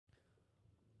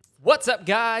What's up,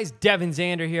 guys? Devin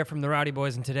Zander here from the Rowdy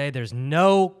Boys, and today there's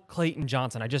no Clayton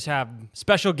Johnson. I just have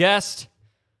special guest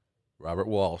Robert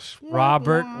Walsh.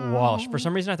 Robert Walsh. For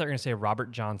some reason, I thought you were going to say Robert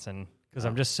Johnson because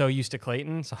I'm just so used to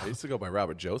Clayton. So. I used to go by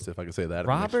Robert Joseph. I could say that.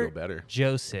 Robert if it makes you feel better.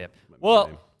 Joseph. Well,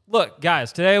 look,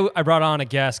 guys, today I brought on a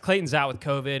guest. Clayton's out with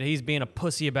COVID. He's being a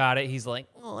pussy about it. He's like,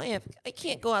 oh, I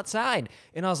can't go outside.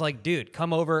 And I was like, dude,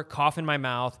 come over, cough in my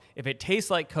mouth. If it tastes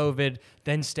like COVID,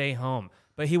 then stay home.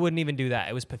 But he wouldn't even do that.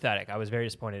 It was pathetic. I was very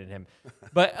disappointed in him.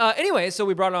 But anyway, so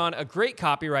we brought on a great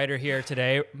copywriter here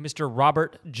today, Mr.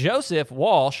 Robert Joseph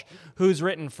Walsh, who's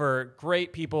written for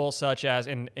great people such as,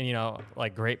 and you know,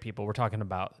 like great people. We're talking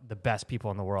about the best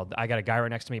people in the world. I got a guy right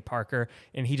next to me, Parker,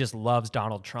 and he just loves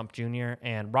Donald Trump Jr.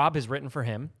 And Rob has written for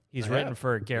him. He's written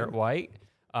for Garrett White.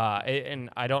 And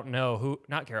I don't know who,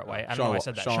 not Garrett White. I don't know why I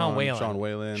said that. Sean Whalen.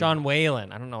 Sean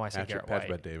Whalen. I don't know why I said Garrett White.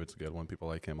 Pat David's a good one. People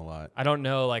like him a lot. I don't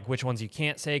know like which ones you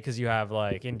can't say because you have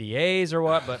like NDAs or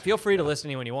what, but feel free to listen to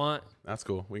me when you want. That's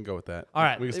cool. We can go with that. All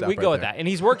right. We can go with that. And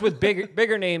he's worked with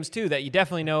bigger names too that you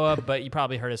definitely know of, but you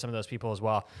probably heard of some of those people as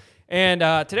well. And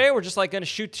today we're just like going to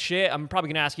shoot the shit. I'm probably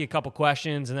going to ask you a couple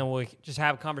questions, and then we'll just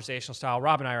have a conversational style.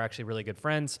 Rob and I are actually really good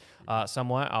friends,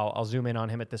 somewhat. I'll zoom in on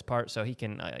him at this part so he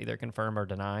can either confirm or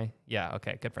deny. Yeah,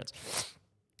 okay, good friends.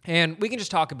 And we can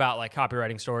just talk about like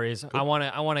copywriting stories. Cool. I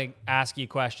want to ask you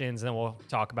questions, and then we'll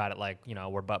talk about it like, you know,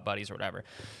 we're butt buddies or whatever.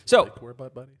 So, like we're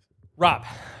butt buddies. Rob,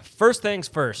 first things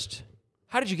first.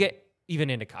 How did you get even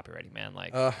into copywriting, man?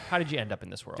 Like, how did you end up in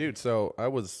this world? Dude, so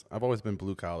I've always been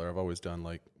blue collar. I've always done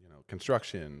like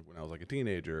construction when I was like a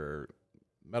teenager,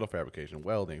 metal fabrication,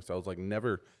 welding. So I was like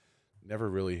never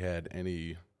really had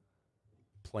any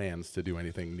plans to do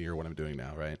anything near what I'm doing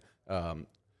now, right? I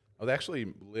was actually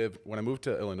when I moved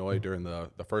to Illinois during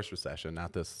the first recession,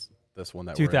 not this one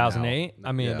that 2008. We're in now.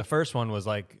 I mean, the first one was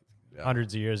like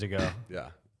hundreds of years ago.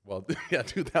 Yeah. Well, yeah,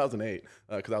 2008,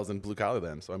 because I was in blue collar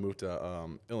then. So I moved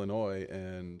to Illinois,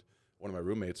 and one of my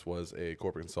roommates was a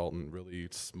corporate consultant, really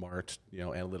smart,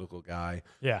 analytical guy.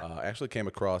 Yeah. I actually came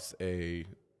across a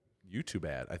YouTube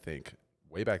ad, I think,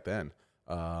 way back then,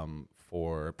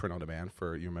 for print on demand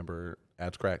for, you remember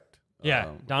Ads Cracked?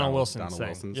 Yeah, Donald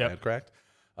Wilson's Ad Cracked.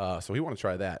 So he wanted to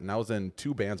try that, and I was in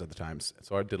two bands at the time,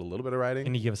 so I did a little bit of writing.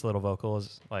 Can you give us a little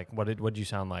vocals? Like, what did you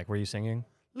sound like? Were you singing?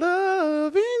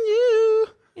 Loving you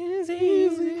is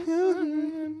easy.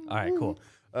 All right, cool.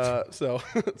 So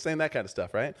saying that kind of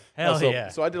stuff, right? Hell yeah.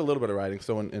 So I did a little bit of writing.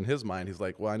 So in his mind, he's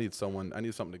like, well, I need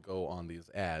something to go on these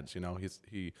ads.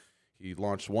 He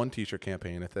launched one t-shirt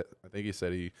campaign. I think he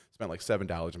said he spent like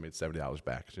 $7 and made $70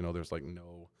 back. There's like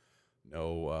no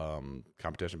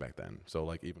competition back then. So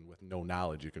like even with no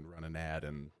knowledge, you can run an ad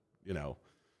and it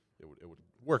would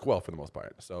work well for the most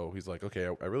part. So he's like, okay,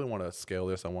 I really want to scale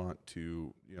this. I want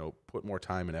to, put more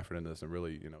time and effort into this and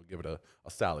really, give it a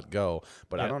solid go.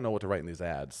 But I don't know what to write in these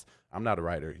ads. I'm not a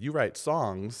writer. You write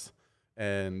songs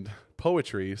and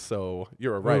poetry, so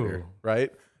you're a writer,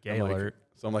 right? Gay alert.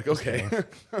 So I'm like, okay.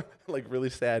 Like really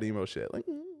sad emo shit. Like,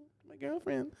 my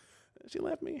girlfriend, she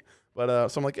left me. But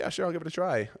so I'm like, yeah, sure, I'll give it a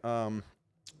try.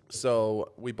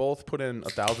 So we both put in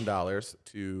 $1,000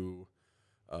 to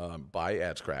buy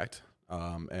Ads Cracked.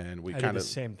 And we kind of did the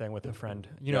same thing with a friend.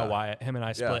 You know Wyatt. Him and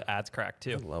I split Ads Cracked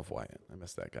too. I love Wyatt. I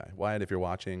miss that guy. Wyatt, if you're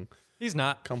watching, he's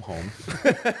not. Come home.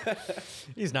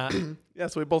 He's not. Yeah,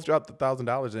 so we both dropped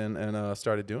 $1,000 in and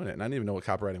started doing it. And I didn't even know what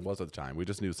copywriting was at the time. We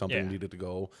just knew something needed to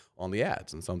go on the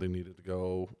ads and something needed to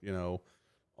go,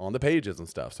 on the pages and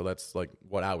stuff. So that's like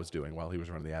what I was doing while he was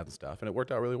running the ads and stuff. And it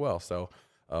worked out really well. So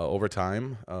over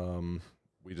time,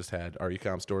 we just had our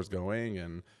e-com stores going,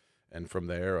 and from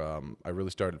there, I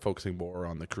really started focusing more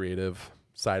on the creative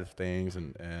side of things,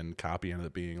 and copy ended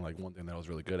up being like one thing that I was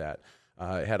really good at.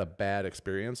 I had a bad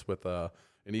experience with an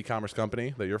e-commerce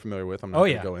company that you're familiar with. I'm not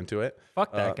going to go into it.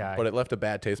 Fuck that guy. But it left a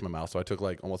bad taste in my mouth, so I took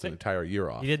like almost an entire year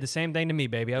off. You did the same thing to me,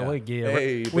 baby. Yeah.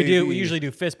 We usually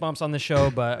do fist bumps on the show,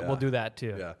 but we'll do that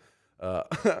too. Yeah.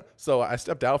 So I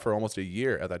stepped out for almost a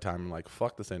year at that time. I'm like,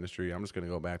 fuck this industry. I'm just going to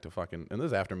go back to fucking, and this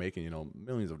is after making,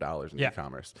 millions of dollars in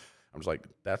e-commerce. I'm just like,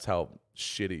 that's how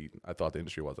shitty I thought the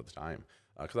industry was at the time.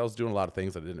 Because I was doing a lot of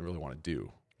things that I didn't really want to do,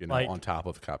 on top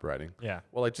of copywriting. Yeah.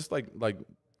 Well,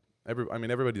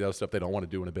 everybody does stuff they don't want to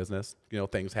do in a business.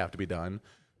 Things have to be done.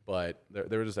 But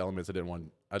there were just elements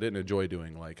I didn't enjoy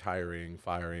doing, like hiring,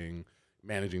 firing,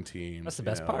 managing teams. That's the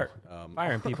best part.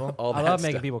 Firing people. I love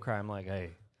making people cry. I'm like,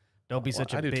 hey, don't be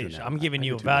such a bitch. I'm giving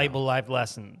you a valuable life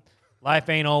lesson. Life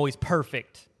ain't always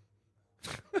perfect.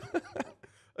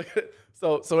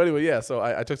 So anyway, so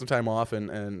I took some time off,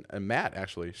 and Matt,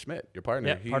 actually, Schmidt, your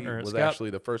partner, he was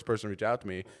actually the first person to reach out to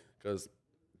me, because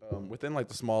within like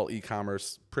the small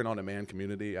e-commerce print-on-demand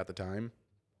community at the time,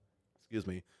 excuse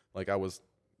me, like I was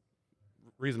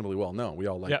reasonably well known. We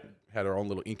all like had our own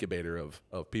little incubator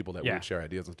of people that we would share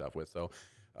ideas and stuff with. So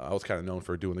I was kind of known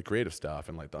for doing the creative stuff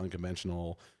and like the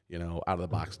unconventional, you know, out of the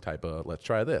box type of, let's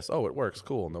try this. Oh, it works.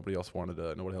 Cool. Nobody else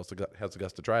has the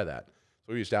guts to try that.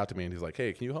 So he reached out to me and he's like,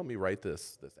 hey, can you help me write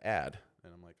this ad?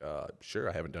 And I'm like, sure.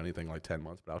 I haven't done anything in like 10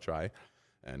 months, but I'll try.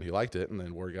 And he liked it. And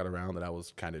then word got around that I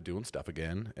was kind of doing stuff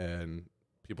again. And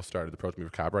people started approaching me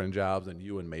for copywriting jobs. And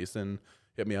you and Mason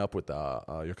hit me up with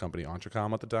your company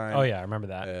Entrecom at the time. Oh, yeah, I remember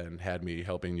that. And had me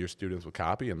helping your students with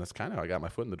copy. And that's kind of how I got my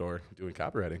foot in the door doing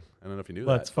copywriting. I don't know if you knew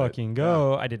that. Let's fucking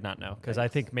go. I did not know because I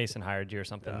think Mason hired you or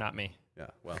something, not me. Yeah,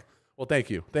 well,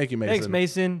 thank you. Thank you, Mason. Thanks,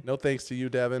 Mason. No thanks to you,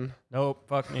 Devin. Nope,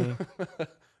 fuck me.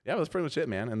 Yeah, that's pretty much it,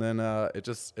 man. And then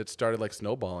it started like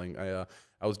snowballing. I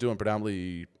was doing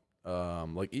predominantly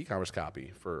like e-commerce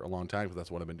copy for a long time because that's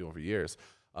what I've been doing for years.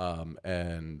 I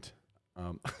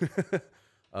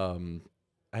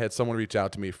had someone reach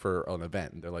out to me for an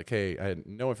event, and they're like, "Hey, I had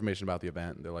no information about the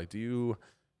event." And they're like, "Do you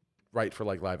write for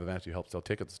like live events? Do you help sell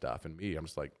tickets and stuff?" And I'm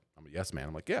just like, "I'm a yes man."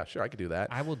 I'm like, "Yeah, sure, I could do that."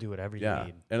 I will do whatever you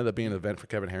need. Ended up being an event for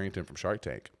Kevin Harrington from Shark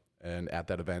Tank. And at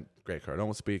that event, Greg Cardone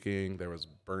was speaking. There was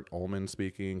Bernd Ullman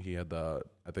speaking. He had to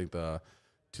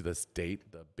this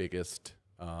date, the biggest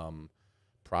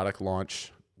product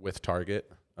launch with Target.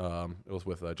 It was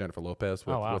with Jennifer Lopez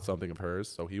with something of hers.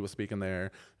 So he was speaking there.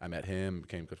 I met him,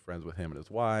 became good friends with him and his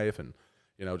wife, and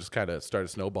you know, just kind of started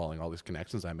snowballing all these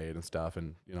connections I made and stuff.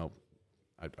 And you know,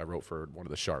 I wrote for one of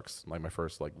the sharks, like my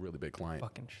first like really big client.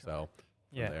 Fucking shark. So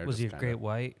yeah, was he a great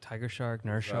white, tiger shark,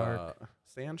 nurse shark,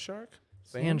 sand shark?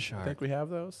 Sand shark. I think we have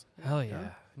those. Hell yeah.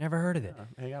 Never heard of it.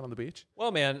 Hang out on the beach.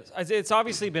 Well, man, it's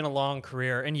obviously been a long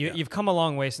career, and you've come a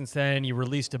long way since then. You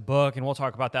released a book, and we'll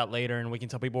talk about that later, and we can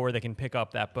tell people where they can pick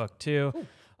up that book too.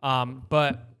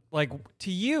 But like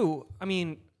to you, I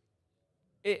mean,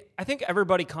 I think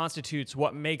everybody constitutes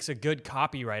what makes a good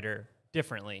copywriter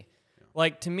differently.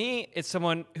 Like, to me, it's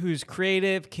someone who's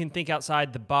creative, can think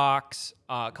outside the box,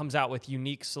 comes out with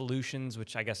unique solutions,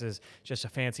 which I guess is just a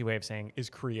fancy way of saying is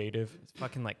creative. It's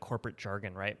fucking like corporate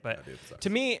jargon, right? But to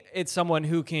me, it's someone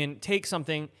who can take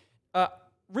something.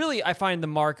 Really, I find the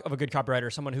mark of a good copywriter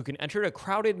is someone who can enter a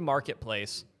crowded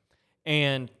marketplace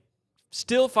and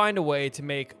still find a way to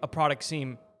make a product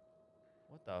seem,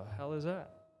 what the hell is that?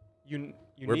 Unique.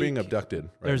 We're being abducted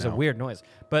right There's now. a weird noise,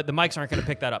 but the mics aren't going to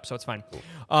pick that up, so it's fine.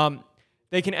 Cool.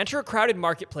 They can enter a crowded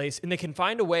marketplace, and they can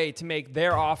find a way to make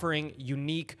their offering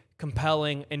unique,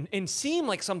 compelling, and seem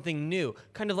like something new,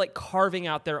 kind of like carving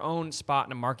out their own spot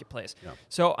in a marketplace. Yeah.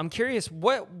 So I'm curious,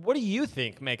 what do you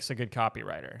think makes a good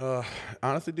copywriter?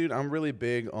 Honestly, dude, I'm really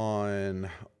big on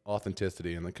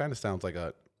authenticity, and it kind of sounds like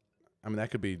I mean,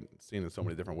 that could be seen in so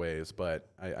many different ways, but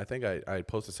I think I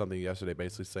posted something yesterday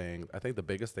basically saying I think the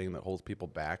biggest thing that holds people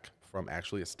back from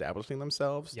actually establishing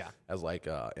themselves as like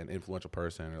an influential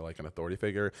person or like an authority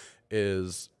figure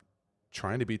is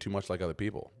trying to be too much like other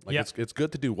people. Like it's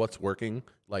good to do what's working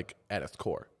like at its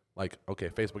core. Like, okay,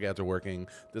 Facebook ads are working.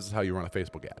 This is how you run a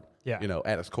Facebook ad. Yeah. You know,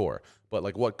 at its core. But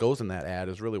like what goes in that ad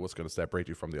is really what's going to separate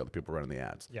you from the other people running the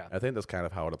ads. Yeah. I think that's kind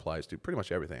of how it applies to pretty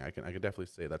much everything. I can definitely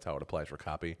say that's how it applies for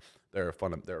copy. There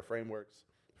are frameworks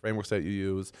that you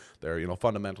use. There are, you know,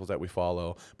 fundamentals that we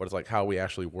follow, but it's like how we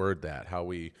actually word that, how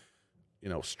we, you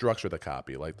know, structure the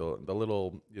copy, like the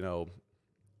little, you know,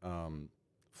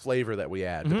 flavor that we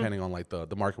add depending on like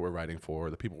the market we're writing for,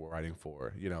 the people we're writing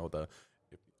for, you know, the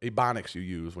ebonics you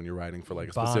use when you're writing for like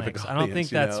a specific audience. I don't think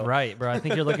that's right, bro. I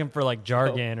think you're looking for like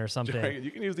jargon or something. You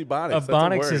can use ebonics.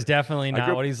 Ebonics is definitely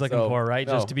not what he's looking for, right?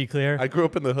 No, just to be clear. I grew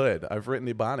up in the hood. I've written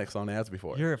ebonics on ads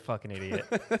before. You're a fucking idiot.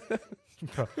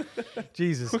 Bro,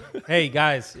 Jesus. Hey,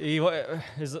 guys,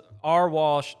 is R.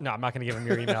 Walsh... No, I'm not going to give him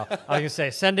your email. I was going to say,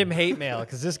 send him hate mail,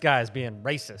 because this guy's being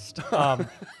racist.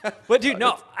 But, dude,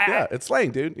 no. It's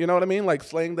slang, dude. You know what I mean? Like,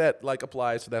 slang that like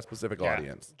applies to that specific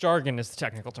audience. Jargon is the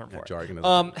technical term for it. Jargon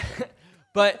is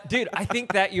But, dude, I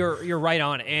think that you're right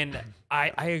on, and I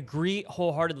agree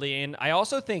wholeheartedly, and I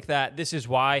also think that this is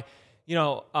why... You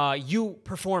know, you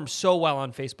perform so well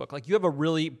on Facebook. Like, you have a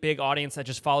really big audience that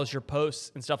just follows your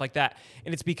posts and stuff like that.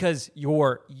 And it's because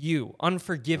you're you,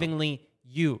 unforgivingly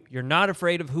you. You're not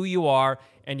afraid of who you are,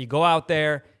 and you go out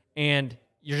there and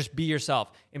you just be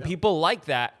yourself. And people like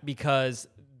that because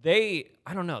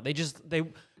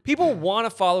people want to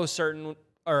follow certain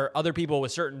or other people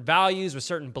with certain values, with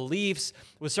certain beliefs,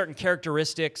 with certain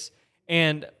characteristics,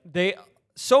 and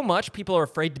so much people are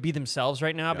afraid to be themselves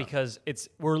right now because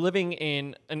we're living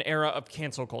in an era of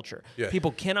cancel culture. Yeah.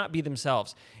 People cannot be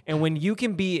themselves. And when you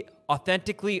can be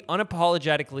authentically,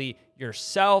 unapologetically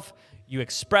yourself, you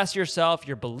express yourself,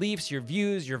 your beliefs, your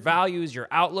views, your values, your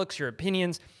outlooks, your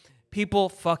opinions, People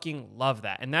fucking love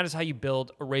that. And that is how you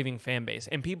build a raving fan base.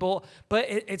 And people, but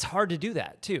it's hard to do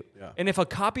that too. Yeah. And if a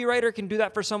copywriter can do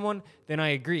that for someone, then I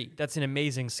agree. That's an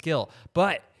amazing skill.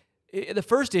 But the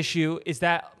first issue is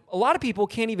that a lot of people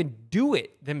can't even do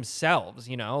it themselves,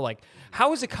 you know? Like,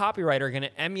 how is a copywriter going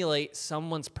to emulate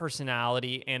someone's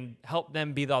personality and help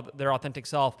them be their authentic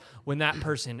self when that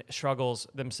person struggles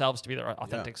themselves to be their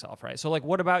authentic self, right? So, like,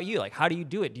 what about you? Like, how do you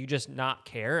do it? Do you just not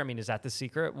care? I mean, is that the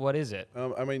secret? What is it?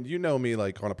 I mean, you know me,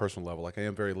 like, on a personal level. Like, I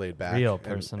am very laid back. Real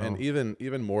personal. And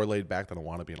even more laid back than I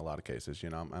want to be in a lot of cases. You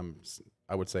know,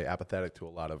 I would say apathetic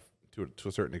to to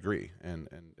a certain degree. And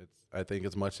it's, I think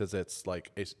as much as it's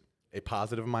like a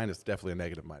positive mind, it's definitely a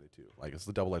negative minded too. Like, it's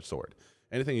the double-edged sword.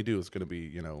 Anything you do is going to be,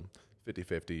 you know,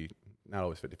 50-50, not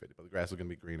always 50-50, but the grass is going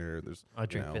to be greener. There's, I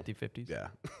drink 50-50s. Yeah.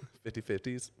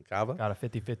 50-50s, kava. Got a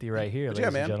 50-50 right here. But yeah,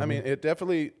 man. I mean, it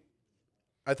definitely,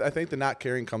 I think the not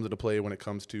caring comes into play when it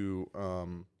comes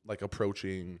to, like,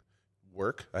 approaching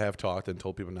work. I have talked and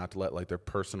told people not to let, like, their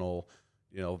personal,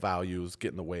 you know, values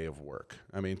get in the way of work.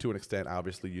 I mean, to an extent,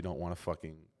 obviously, you don't want to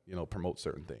fucking, you know, promote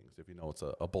certain things if you know it's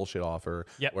a bullshit offer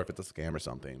or if it's a scam or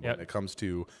something. When it comes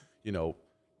to, you know,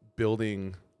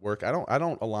 building work, I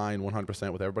don't align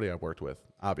 100% with everybody I've worked with,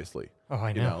 obviously. Oh,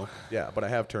 I know. You know? Yeah, but I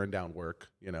have turned down work,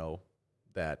 you know,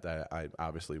 that I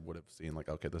obviously would have seen, like,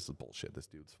 okay, this is bullshit. This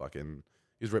dude's fucking,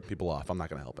 he's ripping people off. I'm not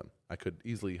going to help him. I could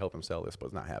easily help him sell this, but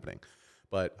it's not happening.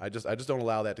 But I just don't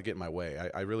allow that to get in my way.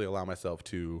 I really allow myself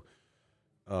to,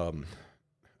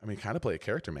 I mean, kind of play a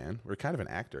character, man. We're kind of an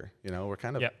actor, you know. We're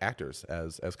kind of actors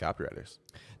as copywriters.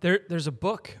 There's a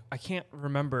book. I can't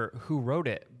remember who wrote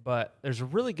it, but there's a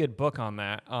really good book on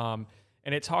that. And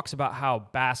it talks about how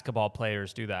basketball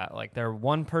players do that. Like, they're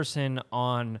one person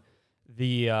on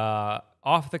the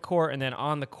off the court, and then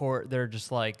on the court they're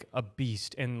just like a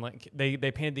beast. And like they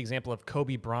painted the example of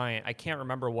Kobe Bryant. I can't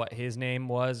remember what his name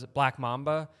was. Black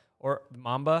Mamba. Or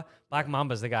Mamba. Black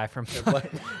Mamba's the guy from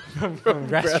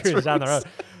Grassroots down the road.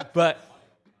 But,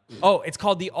 it's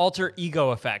called the alter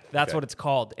ego effect. That's what it's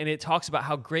called. And it talks about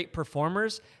how great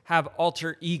performers have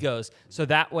alter egos. So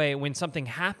that way, when something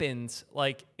happens,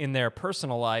 like in their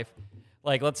personal life,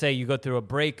 like let's say you go through a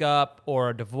breakup or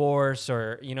a divorce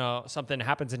or, you know, something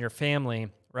happens in your family,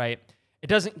 right? It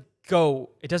doesn't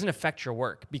affect your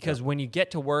work because when you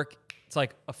get to work, it's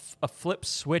like a flip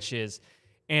switches.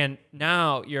 And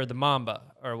now you're the Mamba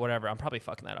or whatever. I'm probably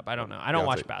fucking that up. I don't know. I don't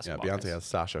watch basketball. Yeah, Beyonce has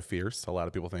Sasha Fierce. A lot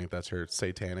of people think that's her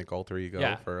satanic alter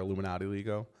ego for Illuminati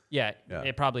ego. Yeah,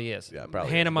 it probably is. Yeah,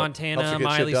 probably Hannah Montana,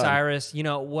 Miley Cyrus, you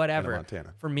know, whatever.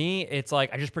 For me, it's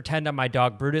like I just pretend I'm my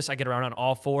dog Brutus. I get around on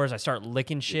all fours. I start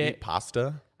licking shit. You eat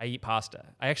pasta? I eat pasta.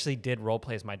 I actually did role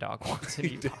play as my dog once and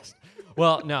eat pasta.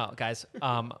 Well, no, guys.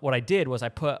 What I did was I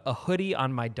put a hoodie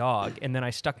on my dog, and then I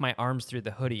stuck my arms through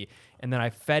the hoodie, and then I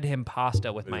fed him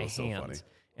pasta with my hands. So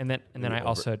and then I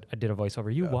did a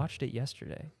voiceover. You watched it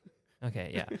yesterday.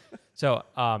 Okay, yeah. So,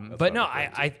 but no,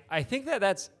 I think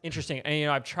that's interesting. And, you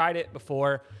know, I've tried it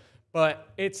before, but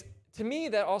it's, to me,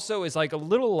 that also is like a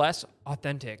little less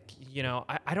authentic. You know,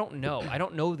 I don't know. I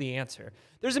don't know the answer.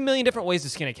 There's a million different ways to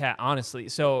skin a cat, honestly.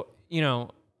 So, you know,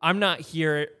 I'm not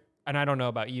here, and I don't know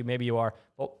about you. Maybe you are.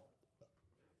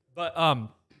 But I'm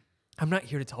not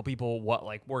here to tell people what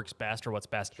like works best or what's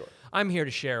best. Sure. I'm here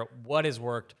to share what has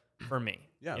worked for me.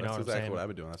 Yeah, that's exactly what I've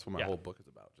been doing. That's what my whole book is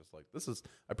about. Just like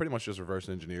I pretty much just reverse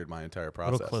engineered my entire process.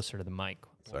 A little closer to the mic.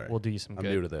 Sorry. We'll do you some good.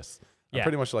 I'm new to this. Yeah. I'm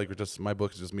pretty much like my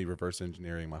book is just me reverse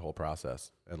engineering my whole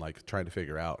process and like trying to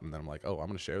figure out. And then I'm like, oh, I'm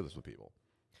going to share this with people.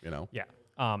 You know? Yeah.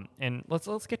 And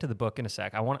let's get to the book in a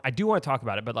sec. I do want to talk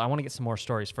about it, but I want to get some more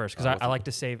stories first because I like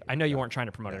to save. I know you weren't trying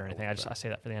to promote it or anything. I say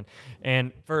that for the end.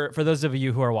 And for those of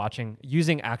you who are watching,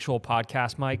 using actual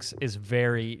podcast mics is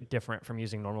very different from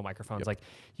using normal microphones. Yep. Like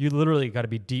you literally got to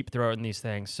be deep throating these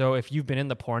things. So if you've been in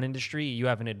the porn industry, you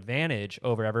have an advantage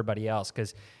over everybody else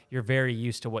because you're very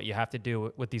used to what you have to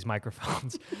do with these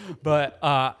microphones. But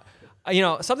you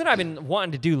know, something I've been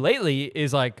wanting to do lately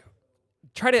is like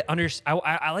try to understand.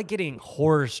 I like getting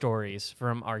horror stories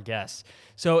from our guests.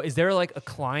 So is there like a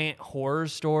client horror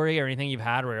story or anything you've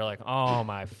had where you're like, oh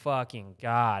my fucking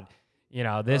God, you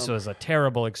know, this was a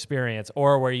terrible experience,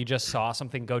 or where you just saw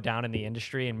something go down in the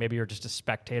industry and maybe you're just a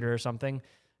spectator or something?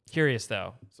 Curious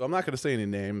though. So I'm not going to say any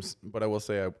names, but I will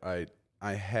say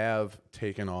I have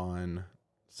taken on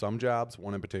some jobs,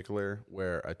 one in particular,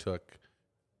 where I took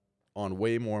on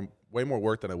way more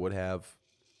work than I would have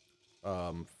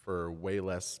for way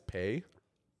less pay,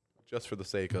 just for the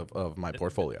sake of my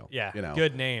portfolio. Yeah, you know,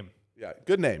 good name. Yeah,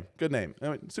 good name. I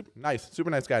mean, super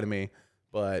nice guy to me,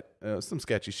 but some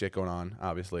sketchy shit going on,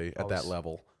 obviously, at that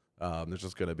level. There's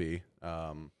just going to be,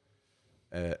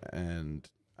 and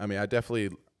I mean, I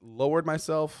definitely lowered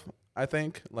myself, I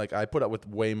think. Like, I put up with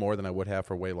way more than I would have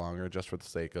for way longer just for the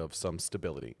sake of some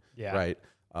stability. Yeah. Right?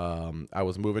 I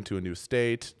was moving to a new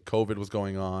state. COVID was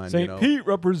going on. St. Pete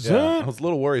represent. Yeah, I was a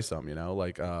little worrisome,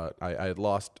 Like, I had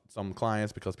lost some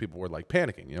clients because people were, like,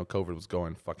 panicking. COVID was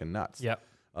going fucking nuts. Yep.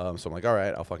 So I'm like, all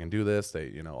right, I'll fucking do this.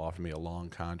 They, offered me a long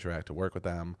contract to work with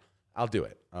them. I'll do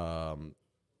it.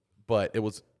 But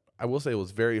I will say it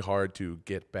was very hard to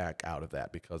get back out of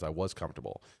that because I was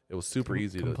comfortable. It was super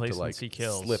easy to like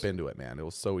slip into it, man. It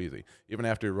was so easy. Even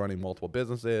after running multiple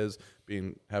businesses,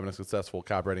 having a successful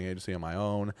copywriting agency on my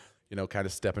own, kind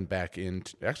of stepping back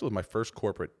into actually my first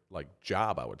corporate like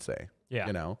job, I would say. Yeah.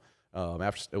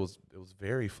 After it was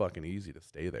very fucking easy to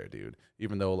stay there, dude.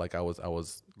 Even though like I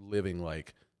was living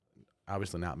like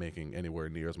obviously not making anywhere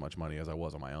near as much money as I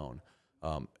was on my own.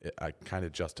 I kind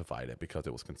of justified it because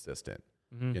it was consistent.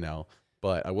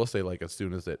 But I will say, like, as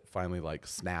soon as it finally like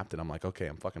snapped and I'm like, okay,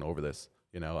 I'm fucking over this.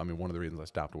 I mean, one of the reasons I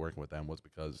stopped working with them was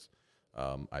because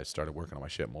I started working on my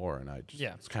shit more and I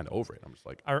just was kind of over it. I'm just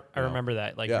like, I remember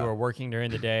that. Like, you were working during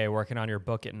the day, working on your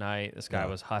book at night. This guy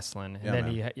was hustling. And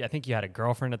then I think you had a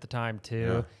girlfriend at the time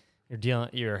too. Yeah.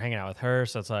 You're hanging out with her.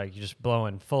 So it's like, you're just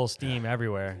blowing full steam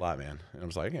everywhere. A lot, man. And I'm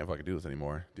just like, I can't fucking do this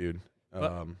anymore, dude.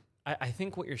 I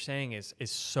think what you're saying is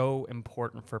so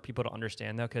important for people to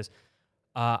understand though, because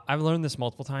I've learned this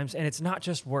multiple times, and it's not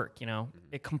just work,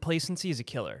 complacency is a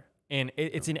killer, and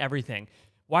it's in everything.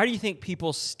 Why do you think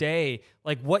people stay?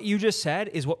 Like, what you just said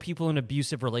is what people in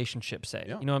abusive relationships say.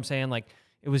 Yeah. You know what I'm saying? Like,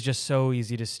 it was just so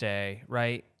easy to stay,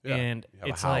 right? Yeah. And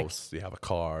you have a house, you have a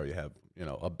car, you have,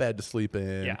 a bed to sleep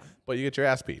in, but you get your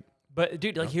ass beat. But,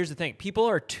 dude, like, here's the thing. People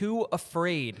are too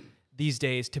afraid these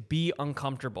days to be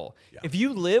uncomfortable. Yeah. If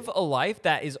you live a life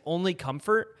that is only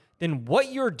comfort, then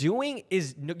what you're doing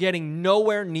is getting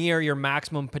nowhere near your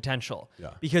maximum potential. Yeah.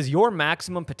 Because your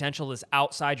maximum potential is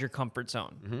outside your comfort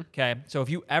zone. Okay? So if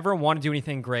you ever want to do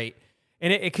anything great,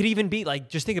 and it could even be like,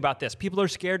 just think about this. People are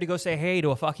scared to go say hey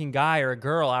to a fucking guy or a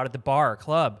girl out at the bar or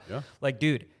club. Yeah. Like,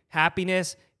 dude,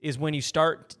 happiness is when you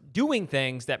start doing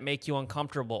things that make you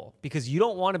uncomfortable because you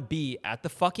don't want to be at the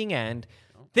fucking end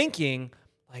thinking,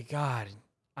 like, God,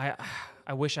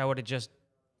 I wish I would have just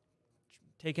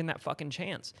taken that fucking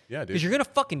chance. Yeah, dude. Because you're going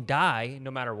to fucking die no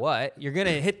matter what. You're going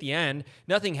to hit the end.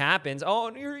 Nothing happens.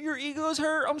 Oh, your ego's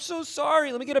hurt. I'm so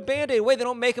sorry. Let me get a Band-Aid. Wait, they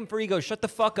don't make them for ego. Shut the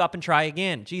fuck up and try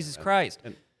again. Jesus Christ.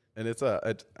 And it's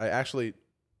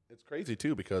crazy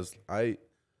too because I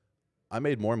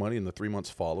made more money in the 3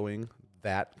 months following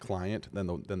that client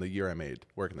than the year I made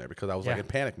working there because I was like in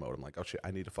panic mode. I'm like, oh shit, I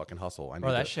need to fucking hustle.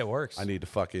 That shit works. I need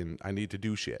to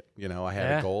do shit. I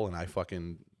had a goal and I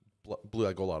fucking blew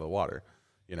that goal out of the water.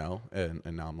 And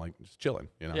now I'm like just chilling.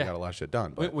 I got a lot of shit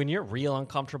done. But when you're real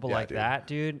uncomfortable that,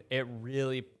 dude, it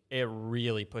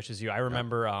really pushes you. I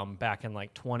remember back in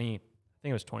like I think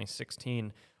it was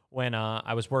 2016 when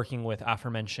I was working with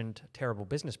aforementioned terrible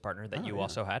business partner that you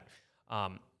also had.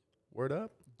 Word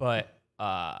up. But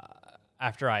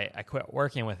after I quit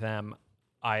working with them,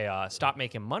 I stopped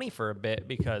making money for a bit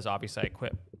because obviously I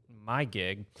quit my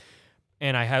gig.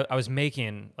 And I was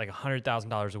making like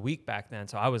 $100,000 a week back then,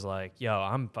 so I was like, "Yo,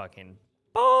 I'm fucking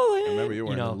balling." I remember you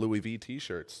wearing the Louis V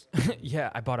T-shirts. Yeah,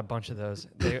 I bought a bunch of those,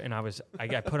 and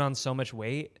I put on so much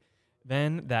weight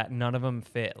then that none of them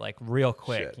fit like real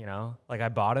quick. Shit. Like I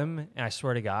bought them, and I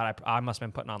swear to God, I must have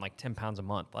been putting on like 10 pounds a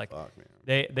month. Like fuck,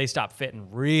 man. They stopped fitting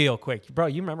real quick, bro.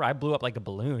 You remember I blew up like a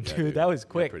balloon, dude. That was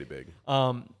quick. Pretty big.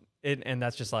 And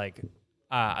that's just like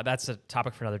that's a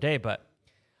topic for another day, but.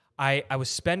 I was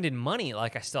spending money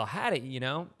like I still had it,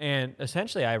 and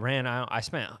essentially I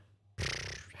spent,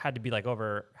 had to be like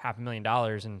over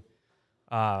 $500,000 in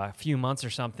a few months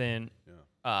or something.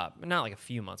 Yeah. Not like a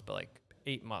few months, but like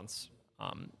 8 months.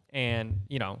 And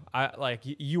I like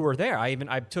you were there. I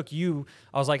took you,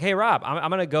 I was like, hey Rob, I'm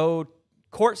going to go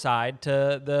courtside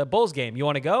to the Bulls game. You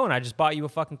want to go? And I just bought you a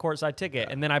fucking courtside ticket.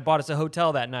 Yeah. And then I bought us a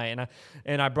hotel that night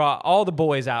and I brought all the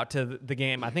boys out to the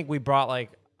game. I think I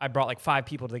brought like 5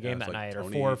 people to the game that night,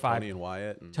 Tony, or 4 or 5. Tony and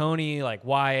Wyatt. Tony, like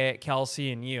Wyatt,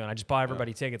 Kelsey, and you. And I just bought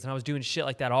everybody tickets. And I was doing shit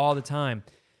like that all the time.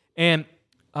 And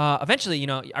eventually,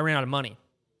 I ran out of money.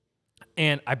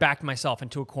 And I backed myself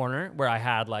into a corner where I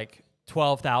had like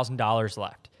 $12,000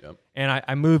 left. Yep. And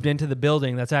I moved into the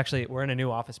building. That's actually, we're in a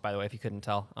new office, by the way, if you couldn't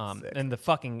tell. And the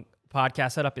fucking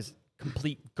podcast setup is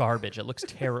complete garbage. It looks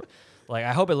terrible. Like,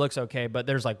 I hope it looks okay, but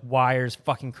there's like wires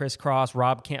fucking crisscross.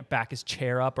 Rob can't back his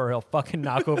chair up or he'll fucking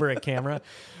knock over a camera.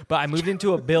 But I moved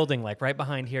into a building like right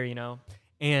behind here,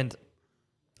 and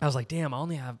I was like, damn,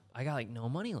 I got like no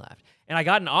money left. And I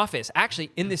got an office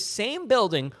actually in the same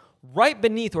building right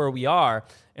beneath where we are.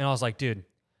 And I was like, dude,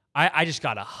 I just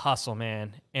got to hustle,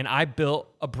 man. And I built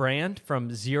a brand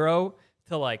from zero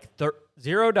to like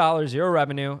 $0, zero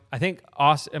revenue. I think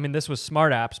this was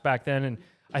Smart Apps back then. And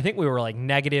I think we were like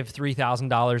negative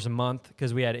 $3,000 a month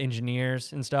because we had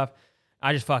engineers and stuff.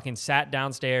 I just fucking sat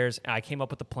downstairs and I came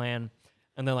up with a plan.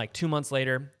 And then like 2 months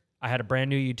later, I had a brand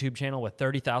new YouTube channel with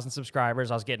 30,000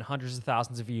 subscribers. I was getting hundreds of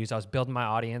thousands of views. I was building my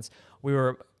audience. We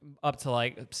were up to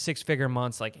like 6-figure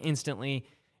months, like instantly.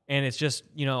 And it's just,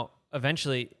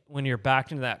 eventually when you're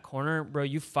backed into that corner, bro,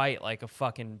 you fight like a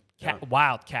fucking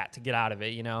wild cat to get out of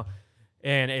it,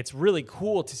 And it's really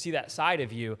cool to see that side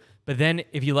of you. But then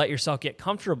if you let yourself get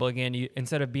comfortable again, you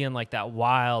instead of being like that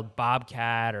wild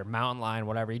bobcat or mountain lion,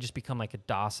 whatever, you just become like a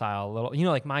docile little,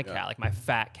 like my cat, like my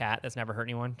fat cat that's never hurt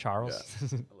anyone, Charles.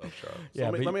 Yeah. I love Charles. So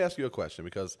let me ask you a question,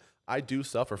 because I do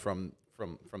suffer from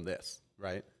this,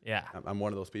 right? Yeah. I'm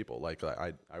one of those people. Like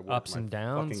I work ups my and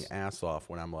downs. fucking ass off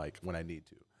when I need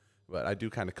to. But I do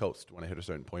kind of coast when I hit a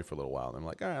certain point for a little while. And I'm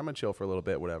like, all right, I'm going to chill for a little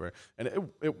bit, whatever. And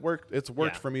it worked. It's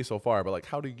worked for me so far. But like,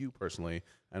 how do you personally,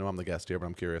 I know I'm the guest here, but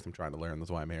I'm curious. I'm trying to learn. That's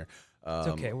why I'm here. It's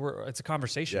okay. It's a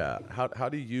conversation. Yeah. How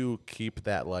do you keep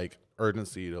that like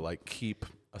urgency to like keep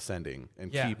ascending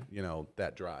and keep,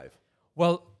 that drive?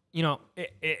 Well,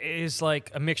 it is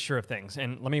like a mixture of things.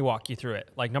 And let me walk you through it.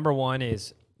 Like number one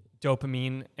is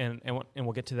dopamine, and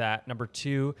we'll get to that. Number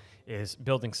two is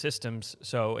building systems,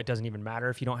 so it doesn't even matter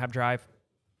if you don't have drive.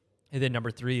 And then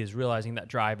number three is realizing that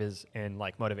drive and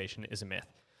like motivation is a myth.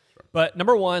 Sure. But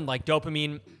number one, like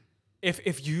dopamine,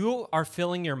 if you are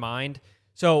filling your mind.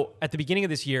 So at the beginning of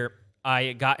this year,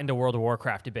 I got into World of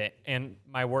Warcraft a bit, and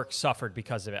my work suffered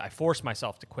because of it. I forced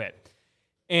myself to quit.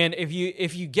 And if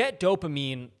you get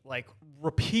dopamine like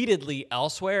repeatedly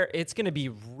elsewhere, it's going to be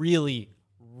really,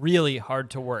 really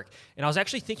hard to work. And I was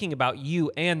actually thinking about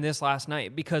you and this last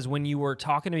night, because when you were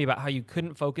talking to me about how you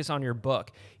couldn't focus on your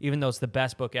book, even though it's the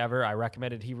best book ever, I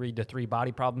recommended he read the 3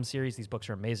 Body Problem series. These books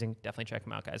are amazing. Definitely check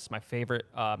them out, guys. It's my favorite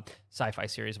sci-fi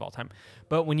series of all time.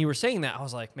 But when you were saying that, I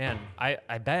was like, man,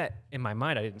 I bet in my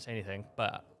mind I didn't say anything,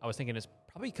 but I was thinking it's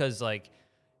probably because like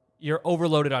you're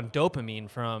overloaded on dopamine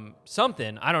from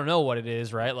something. I don't know what it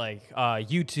is, right? Like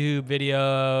YouTube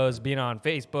videos, being on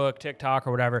Facebook, TikTok,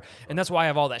 or whatever. And that's why I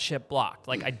have all that shit blocked.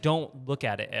 Like I don't look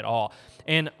at it at all.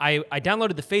 And I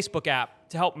downloaded the Facebook app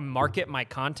to help market my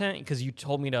content, because you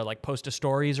told me to like post to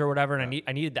stories or whatever. And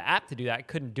I needed the app to do that. I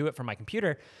couldn't do it from my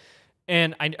computer.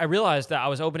 And I realized that I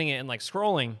was opening it and like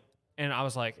scrolling. And I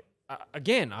was like,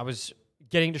 again, I was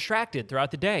getting distracted throughout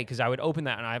the day, because I would open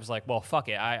that and I was like, well, fuck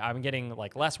it. I'm getting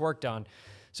like less work done.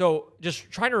 So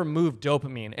just trying to remove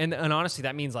dopamine. And honestly,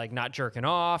 that means like not jerking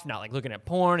off, not like looking at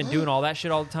porn and doing all that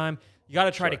shit all the time. You got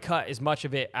to try to cut as much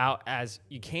of it out as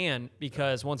you can,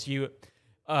 because once you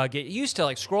get used to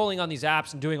like scrolling on these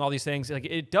apps and doing all these things, like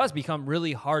it does become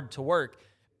really hard to work,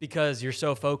 because you're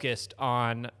so focused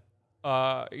on,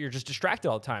 you're just distracted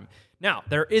all the time. Now,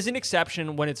 there is an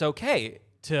exception when it's okay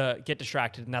to get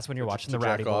distracted, and that's when you're watching the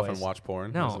Rowdy Boys. Jack off and watch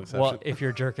porn? No, well, if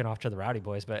you're jerking off to the Rowdy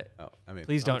Boys, but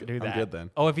please don't do that. I'm good then.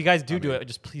 Oh, if you guys do it,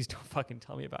 just please don't fucking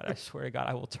tell me about it. I swear to God,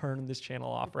 I will turn this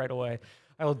channel off right away.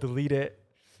 I will delete it.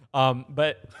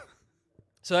 But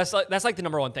so that's like the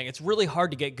number one thing. It's really hard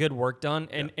to get good work done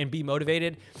and be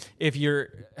motivated if you're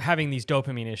having these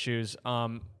dopamine issues.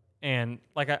 And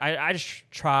like I just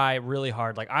try really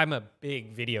hard. Like I'm a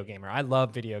big video gamer. I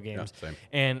love video games,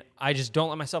 and I just don't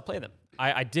let myself play them.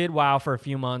 I did WoW for a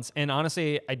few months, and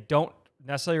honestly, I don't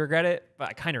necessarily regret it, but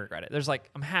I kind of regret it. There's like,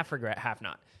 I'm half regret, half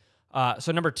not.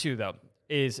 So number two, though,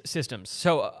 is systems.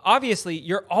 So obviously,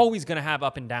 you're always going to have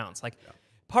up and downs. Like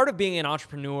part of being an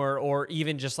entrepreneur, or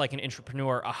even just like an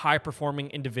intrapreneur, a high-performing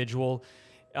individual,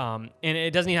 and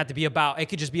it doesn't even have to be about, it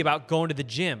could just be about going to the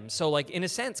gym. So like in a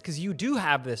sense, because you do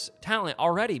have this talent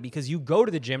already, because you go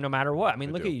to the gym no matter what. I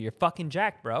mean, look at you, you're fucking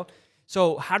jacked, bro.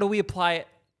 So how do we apply it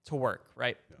to work,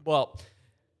 right? Well,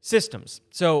 systems.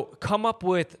 So come up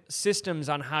with systems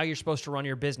on how you're supposed to run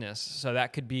your business. So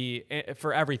that could be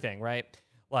for everything, right?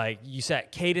 Like you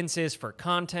set cadences for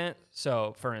content.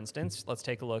 So for instance, let's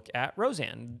take a look at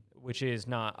Roseanne, which is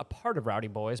not a part of Rowdy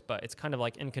Boys, but it's kind of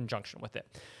like in conjunction with it.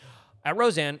 At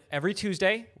Roseanne, every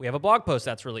Tuesday, we have a blog post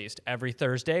that's released. Every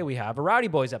Thursday, we have a Rowdy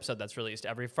Boys episode that's released.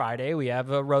 Every Friday, we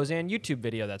have a Roseanne YouTube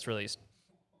video that's released.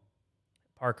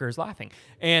 Parker's laughing.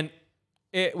 And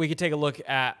we could take a look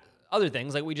at other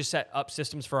things. Like we just set up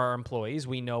systems for our employees.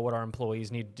 We know what our employees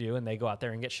need to do, and they go out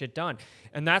there and get shit done.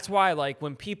 And that's why, like,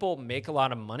 when people make a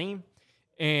lot of money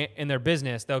in their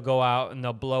business, they'll go out and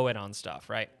they'll blow it on stuff,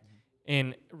 right?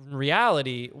 In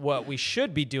reality, what we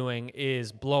should be doing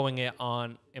is blowing it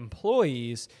on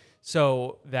employees,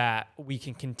 so that we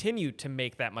can continue to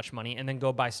make that much money and then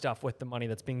go buy stuff with the money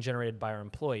that's being generated by our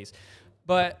employees.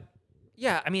 But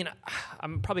yeah, I mean,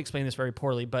 I'm probably explaining this very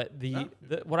poorly, but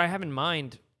what I have in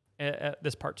mind at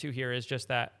this part 2 here is just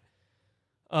that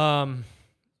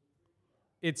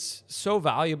it's so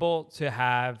valuable to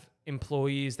have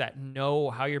employees that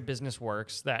know how your business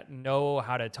works, that know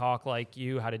how to talk like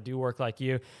you, how to do work like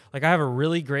you. Like I have a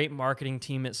really great marketing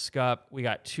team at Scup. We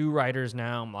got 2 writers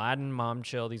now, Mladen and Mom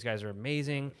Chill. These guys are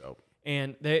amazing. Dope.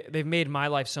 And they've made my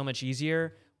life so much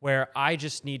easier, where I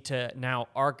just need to now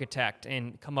architect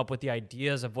and come up with the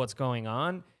ideas of what's going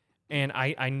on. And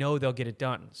I know they'll get it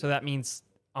done. So that means,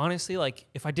 honestly, like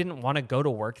if I didn't want to go to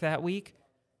work that week,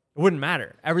 it wouldn't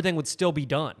matter. Everything would still be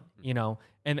done, you know?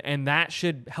 And that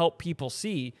should help people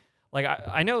see. Like,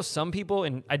 I know some people,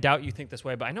 and I doubt you think this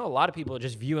way, but I know a lot of people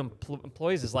just view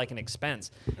employees as like an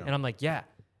expense. Yeah. And I'm like, yeah,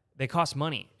 they cost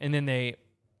money. And then they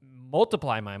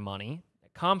multiply my money,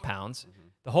 it compounds. Mm-hmm.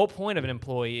 The whole point of an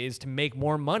employee is to make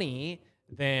more money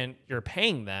than you're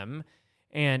paying them.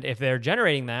 And if they're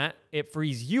generating that, it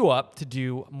frees you up to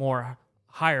do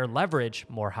higher leverage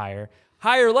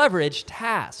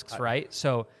tasks, right?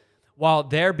 So while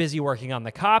they're busy working on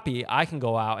the copy, I can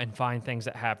go out and find things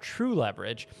that have true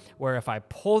leverage, where if I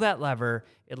pull that lever,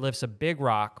 it lifts a big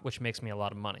rock, which makes me a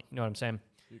lot of money. You know what I'm saying?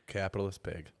 You capitalist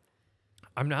pig.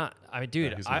 I'm not. I mean,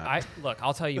 dude, look,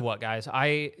 I'll tell you what, guys.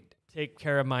 I take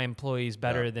care of my employees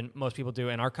better than most people do,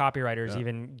 and our copywriters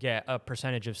even get a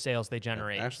percentage of sales they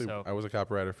generate. Yeah. Actually, I was a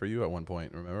copywriter for you at one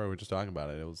point. Remember, we were just talking about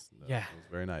it. It was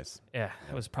very nice. Yeah,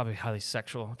 it was probably highly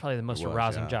sexual. Probably the most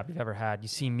arousing job you've ever had. You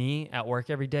see me at work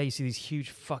every day. You see these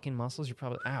huge fucking muscles. You're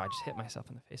probably, I just hit myself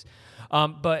in the face.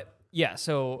 But yeah,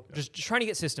 so just trying to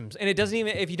get systems. And it doesn't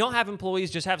even, if you don't have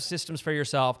employees, just have systems for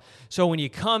yourself. So when you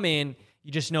come in,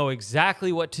 you just know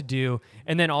exactly what to do.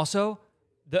 And then also,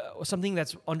 something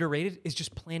that's underrated is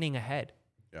just planning ahead.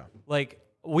 Yeah. Like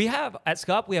we have at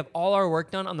Scup, we have all our work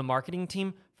done on the marketing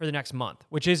team for the next month,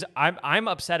 which is, I'm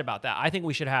upset about that. I think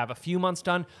we should have a few months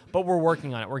done, but we're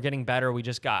working on it. We're getting better. We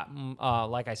just got,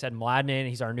 like I said, Mladen in.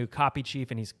 He's our new copy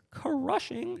chief and he's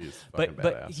crushing.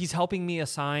 But he's helping me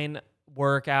assign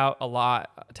work out a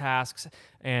lot, tasks,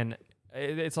 and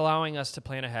it's allowing us to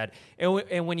plan ahead.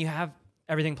 And when you have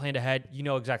everything planned ahead, you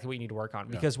know exactly what you need to work on.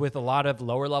 Because with a lot of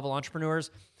lower level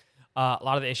entrepreneurs, a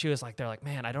lot of the issue is like, they're like,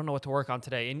 man, I don't know what to work on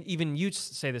today. And even you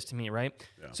say this to me, right?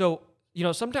 Yeah. So, you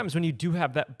know, sometimes when you do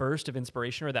have that burst of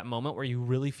inspiration or that moment where you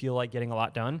really feel like getting a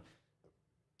lot done,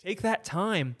 take that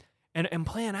time and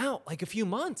plan out like a few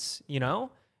months, you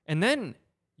know? And then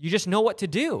you just know what to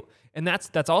do. And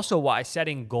that's also why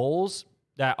setting goals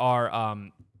that are,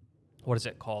 what is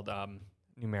it called?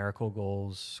 Numerical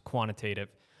goals, quantitative.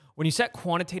 When you set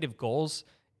quantitative goals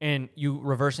and you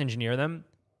reverse engineer them,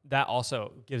 that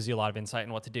also gives you a lot of insight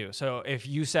in what to do. So if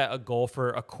you set a goal for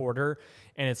a quarter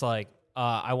and it's like,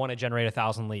 I want to generate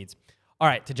 1,000 leads. All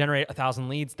right, to generate 1,000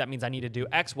 leads, that means I need to do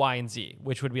X, Y, and Z,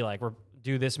 which would be like,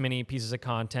 do this many pieces of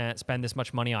content, spend this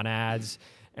much money on ads,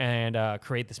 and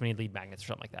create this many lead magnets or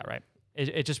something like that, right?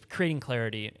 It's just creating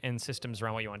clarity and systems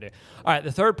around what you want to do. All right,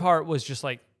 the third part was just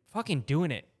like fucking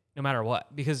doing it no matter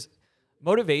what, because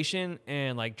motivation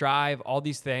and like drive, all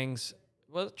these things,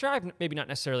 well, drive maybe not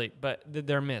necessarily, but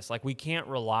they're missed. Like we can't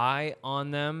rely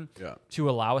on them to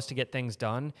allow us to get things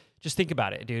done. Just think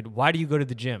about it, dude. Why do you go to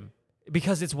the gym?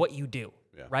 Because it's what you do,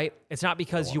 right? It's not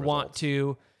because you want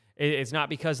to. It's not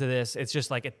because of this. It's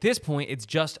just like at this point, it's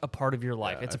just a part of your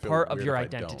life. It's a part of your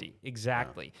identity.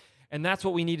 Exactly. Yeah. And that's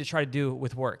what we need to try to do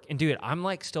with work. And dude, I'm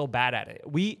like still bad at it.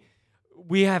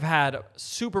 We have had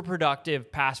super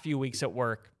productive past few weeks at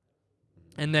work.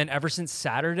 And then ever since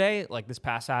Saturday, like this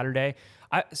past Saturday,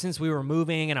 since we were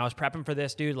moving and I was prepping for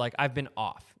this, dude, like I've been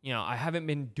off. You know, I haven't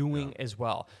been doing as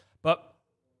well. But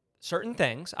certain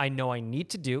things I know I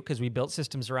need to do because we built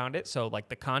systems around it. So like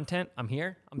the content, I'm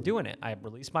here, I'm doing it. I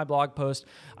released my blog post.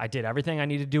 I did everything I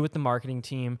need to do with the marketing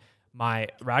team. My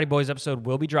Rowdy Boys episode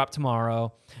will be dropped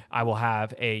tomorrow. I will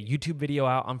have a YouTube video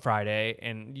out on Friday.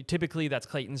 And typically that's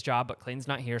Clayton's job, but Clayton's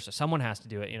not here, so someone has to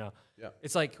do it, you know. Yeah.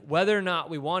 It's like whether or not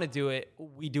we want to do it,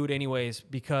 we do it anyways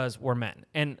because we're men.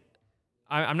 And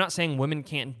I'm not saying women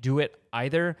can't do it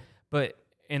either, but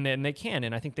and then they can,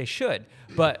 and I think they should.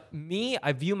 But me,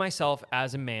 I view myself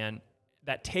as a man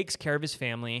that takes care of his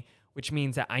family, which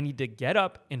means that I need to get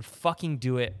up and fucking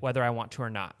do it whether I want to or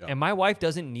not. Yeah. And my wife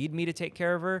doesn't need me to take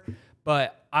care of her,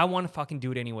 but I want to fucking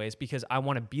do it anyways because I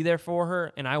want to be there for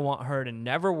her and I want her to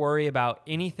never worry about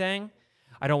anything.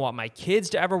 I don't want my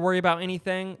kids to ever worry about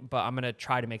anything, but I'm going to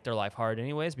try to make their life hard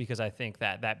anyways because I think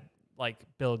that like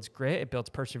builds grit, it builds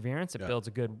perseverance, it builds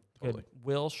a good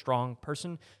will, strong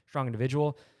person, strong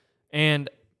individual. And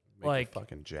Make like you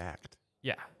fucking jacked.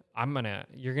 Yeah,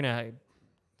 you're gonna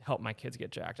help my kids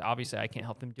get jacked. Obviously, I can't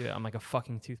help them do it. I'm like a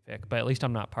fucking toothpick, but at least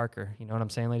I'm not Parker. You know what I'm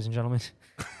saying, ladies and gentlemen?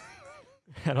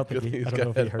 I don't know if he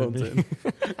heard me.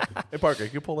 Hey, Parker,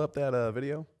 can you pull up that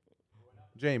video?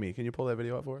 Jamie, can you pull that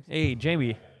video up for us? Hey,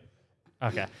 Jamie.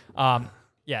 Okay.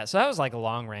 Yeah, so that was like a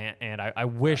long rant, and I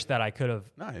wish that I could have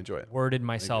enjoy it. Worded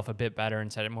myself a bit better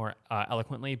and said it more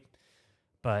eloquently,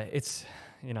 but it's,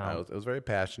 you know. It was very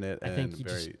passionate and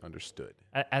very understood.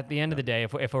 At the end of the day,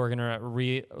 if we're going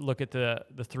to look at the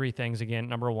three things again,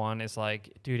 number one is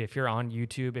like, dude, if you're on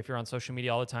YouTube, if you're on social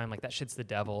media all the time, like that shit's the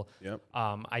devil. Yep.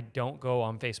 I don't go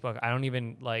on Facebook. I don't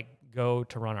even like go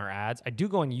to run our ads. I do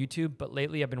go on YouTube, but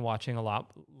lately I've been watching a lot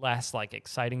less like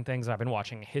exciting things. I've been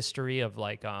watching history of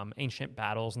like ancient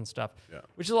battles and stuff,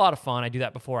 which is a lot of fun. I do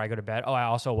that before I go to bed. Oh, I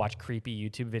also watch creepy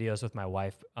YouTube videos with my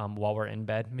wife while we're in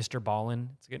bed. Mr. Ballin.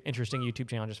 It's an interesting YouTube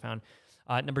channel I just found.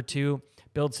 Number two,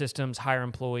 build systems, hire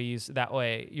employees. That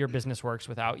way your business works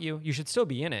without you. You should still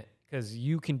be in it because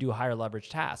you can do higher leverage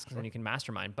tasks and you can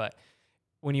mastermind. But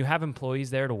when you have employees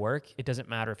there to work, it doesn't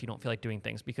matter if you don't feel like doing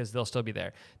things because they'll still be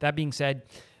there. That being said,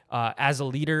 as a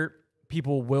leader,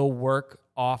 people will work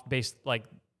off based, like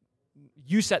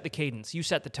you set the cadence, you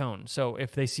set the tone. So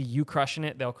if they see you crushing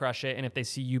it, they'll crush it. And if they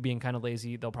see you being kind of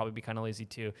lazy, they'll probably be kind of lazy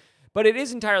too. But it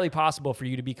is entirely possible for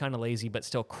you to be kind of lazy, but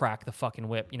still crack the fucking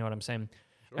whip. You know what I'm saying?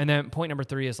 Sure. And then point number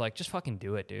three is like, just fucking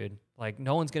do it, dude. Like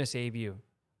no one's going to save you.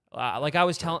 Like I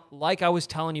was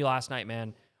telling you last night,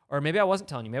 man, or maybe I wasn't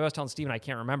telling you, maybe I was telling Steven, I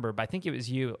can't remember, but I think it was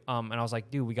you. And I was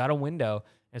like, dude, we got a window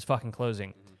and it's fucking closing.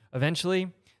 Mm-hmm.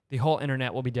 Eventually the whole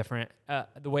internet will be different.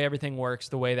 The way everything works,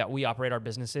 the way that we operate our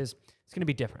businesses, it's going to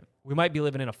be different. We might be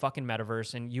living in a fucking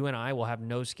metaverse and you and I will have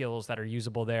no skills that are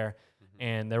usable there.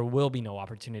 And there will be no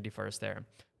opportunity for us there.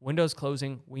 Windows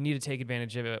closing, we need to take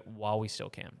advantage of it while we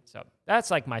still can. So that's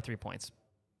like my 3 points.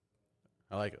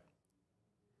 I like it.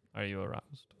 Are you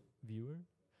aroused?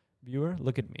 Viewer,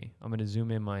 look at me. I'm going to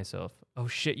zoom in myself. Oh,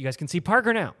 shit, you guys can see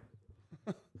Parker now.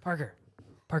 Parker,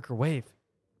 wave.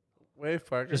 Wave,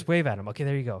 Parker. Just wave at him. Okay,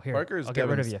 there you go. Here, Parker's I'll get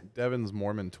rid of you. Devin's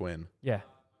Mormon twin. Yeah.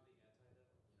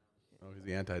 Oh, he's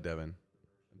the anti-Devin.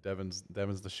 Devin's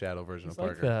the shadow version He's of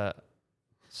Parker. Like the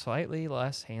slightly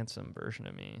less handsome version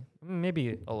of me.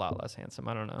 Maybe a lot less handsome.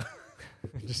 I don't know.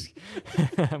 Just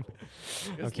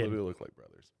okay. We look like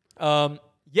brothers.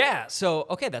 Yeah. So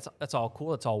okay, that's all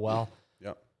cool. That's all well.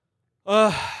 Yep.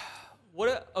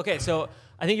 Okay. So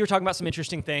I think you were talking about some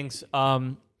interesting things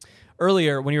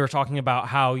earlier when you were talking about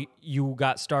how you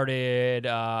got started.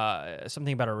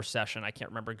 Something about a recession. I can't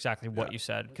remember exactly what you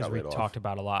said because we talked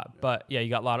about a lot. Yeah. But yeah, you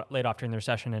got laid off during the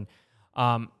recession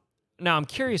and. Now, I'm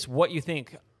curious what you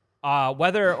think,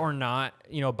 whether or not,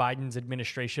 Biden's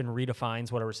administration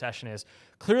redefines what a recession is.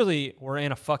 Clearly, we're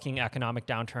in a fucking economic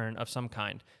downturn of some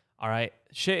kind, all right?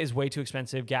 Shit is way too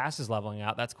expensive. Gas is leveling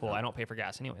out. That's cool. I don't pay for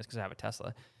gas anyways because I have a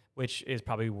Tesla, which is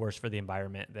probably worse for the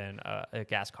environment than a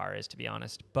gas car is, to be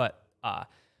honest. But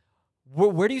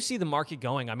where do you see the market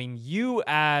going? I mean,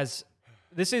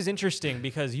 this is interesting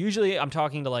because usually I'm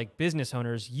talking to like business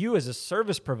owners. You as a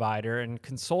service provider and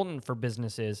consultant for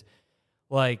businesses,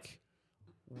 like,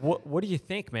 what do you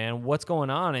think, man? What's going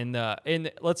on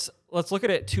let's look at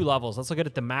it at two levels. Let's look at it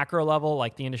at the macro level,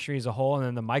 like the industry as a whole, and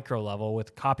then the micro level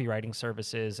with copywriting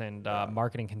services and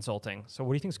marketing consulting. So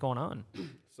what do you think's going on?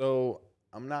 So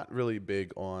I'm not really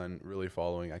big on really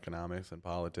following economics and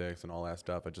politics and all that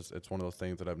stuff. It's one of those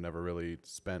things that I've never really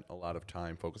spent a lot of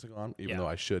time focusing on, even though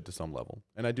I should to some level,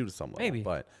 and I do to some level. Maybe,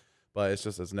 but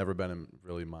it's never been in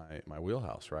really my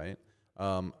wheelhouse, right?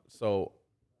 So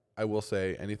I will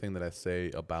say anything that I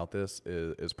say about this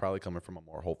is probably coming from a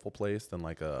more hopeful place than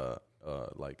like a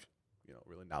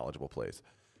really knowledgeable place.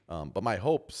 But my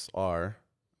hopes are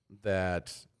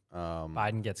that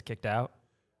Biden gets kicked out.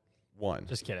 One.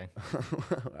 Just kidding.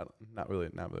 not really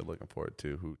looking forward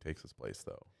to who takes his place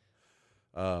though.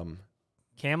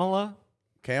 Kamala?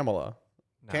 No.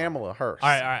 Kamala Harris. All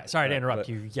right. Sorry to interrupt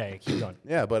you. Yeah, keep going.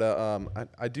 Yeah, but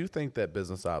I do think that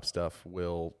business ops stuff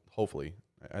will hopefully.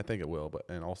 I think it will,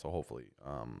 and also hopefully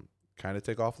kind of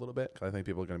take off a little bit because I think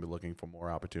people are going to be looking for more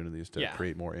opportunities to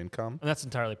create more income. And that's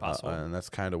entirely possible. And that's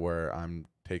kind of where I'm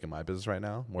taking my business right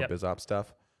now, more biz ops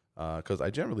stuff, because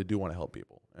I generally do want to help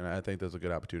people. And I think there's a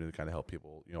good opportunity to kind of help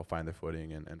people, find their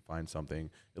footing and find something,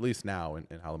 at least now in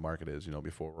how the market is,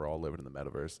 before we're all living in the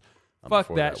metaverse.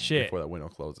 Fuck that shit. Before that window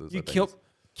closes. You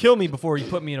kill me before you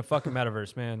put me in a fucking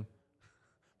metaverse, man.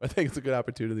 I think it's a good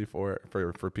opportunity for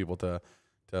people to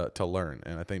learn,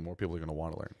 and I think more people are going to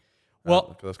want to learn. Well,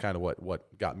 because that's kind of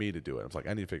what got me to do it. I was like,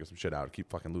 I need to figure some shit out. I keep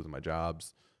fucking losing my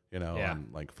jobs. You know, Yeah. I'm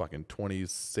like fucking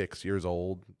 26 years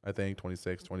old, I think,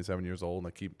 26, 27 years old, and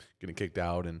I keep getting kicked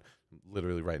out. And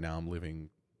literally right now I'm living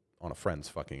on a friend's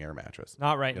fucking air mattress.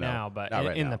 Not right you know? now, but Not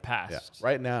right in now. the past. Yeah.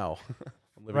 Right now.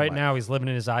 I'm living Right my, now he's living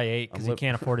in his i8 because he li-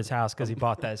 can't afford his house because he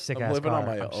bought that sick I'm ass living car. on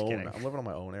my I'm just own. kidding. I'm living on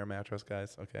my own air mattress,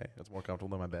 guys. Okay, it's more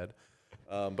comfortable than my bed.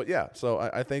 But yeah, so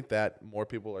I think that more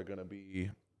people are gonna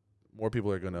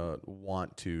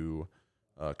want to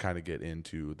kind of get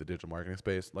into the digital marketing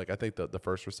space. Like I think the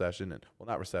first recession, and well,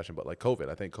 not recession, but like COVID.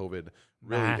 I think COVID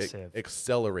really Massive.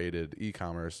 accelerated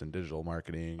e-commerce and digital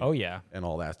marketing. Oh yeah. And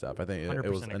all that stuff. I think it 100%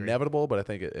 was agree. inevitable, but I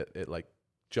think it like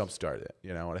jump started it.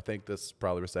 You know, and I think this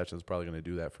recession is probably going to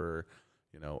do that for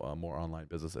more online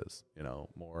businesses. You know,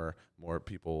 more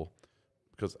people.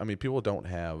 Because, I mean, people don't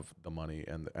have the money,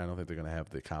 and I don't think they're going to have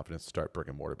the confidence to start brick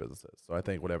and mortar businesses. So I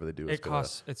think whatever they do is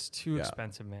It's too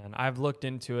expensive, man. I've looked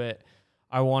into it.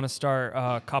 I want to start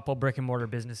a couple brick and mortar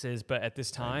businesses, but at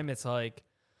this time, it's like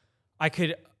I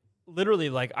could literally,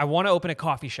 like, I want to open a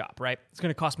coffee shop, right? It's going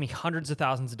to cost me hundreds of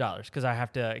thousands of dollars because I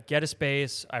have to get a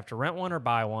space, I have to rent one or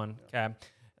buy one, okay?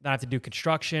 Then I have to do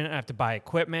construction, I have to buy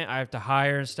equipment, I have to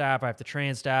hire staff, I have to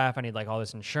train staff, I need, like, all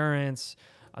this insurance.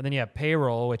 Then you have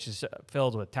payroll, which is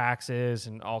filled with taxes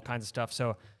and all kinds of stuff.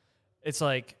 So it's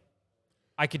like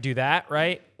I could do that,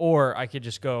 right? Or I could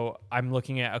just go, I'm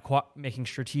looking at making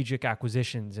strategic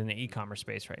acquisitions in the e-commerce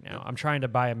space right now. I'm trying to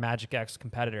buy a Magic X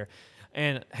competitor.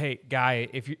 And hey, guy,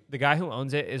 if the guy who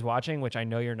owns it is watching, which I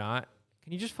know you're not,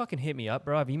 can you just fucking hit me up,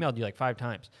 bro? I've emailed you like 5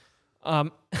 times.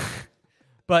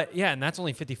 But yeah, and that's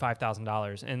only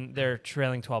 $55,000, and their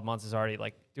trailing 12 months is already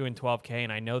like doing $12K,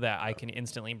 and I know that I can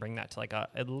instantly bring that to like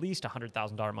at least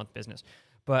 $100,000 a month business.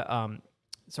 But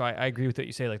so I agree with what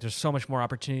you say. Like, there's so much more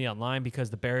opportunity online because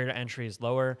the barrier to entry is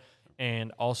lower,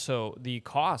 and also the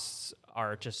costs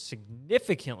are just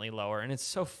significantly lower, and it's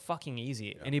so fucking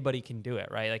easy. Yeah. Anybody can do it,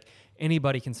 right? Like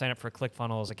anybody can sign up for a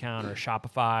ClickFunnels account or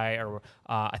Shopify, or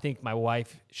I think my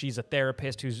wife, she's a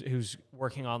therapist who's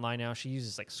working online now. She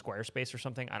uses like Squarespace or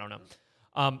something. I don't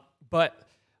know. But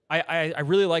I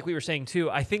really like what you were saying too.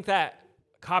 I think that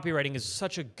copywriting is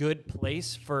such a good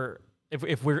place for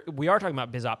if we are talking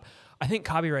about biz op. I think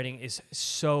copywriting is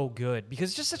so good because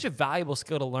it's just such a valuable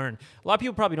skill to learn. A lot of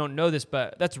people probably don't know this,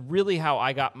 but that's really how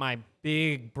I got my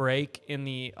big break in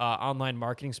the online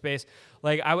marketing space.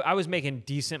 Like I was making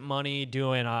decent money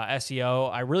doing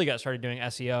SEO. I really got started doing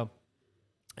SEO,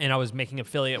 and I was making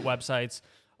affiliate websites,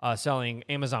 selling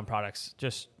Amazon products,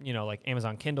 just, like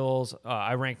Amazon Kindles.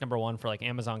 I ranked #1 for like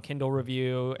Amazon Kindle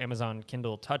review, Amazon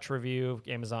Kindle Touch review,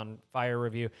 Amazon Fire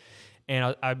review.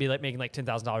 And I'd be like making like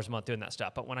 $10,000 a month doing that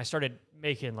stuff. But when I started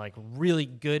making like really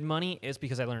good money, it's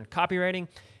because I learned copywriting,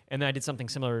 and then I did something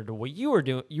similar to what you're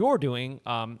doing.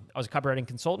 I was a copywriting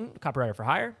consultant, copywriter for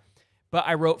hire, but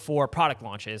I wrote for product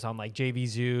launches on like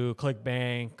JVZoo,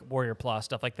 ClickBank, Warrior Plus,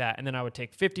 stuff like that. And then I would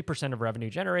take 50% of revenue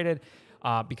generated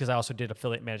because I also did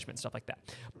affiliate management, stuff like that.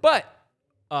 But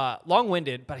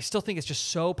long-winded, but I still think it's just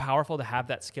so powerful to have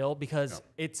that skill because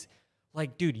it's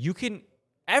like, dude,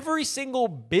 every single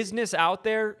business out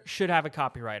there should have a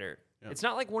copywriter. Yep. It's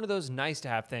not like one of those nice to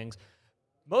have things.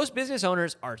 Most business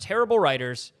owners are terrible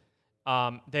writers.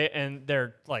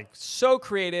 They're like so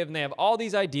creative, and they have all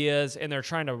these ideas, and they're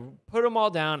trying to put them all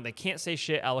down. And they can't say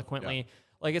shit eloquently. Yep.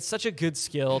 Like, it's such a good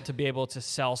skill to be able to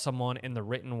sell someone in the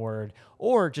written word,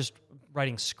 or just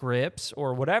writing scripts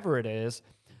or whatever it is,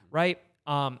 right?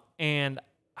 And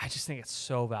I just think it's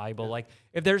so valuable. Like,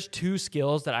 if there's 2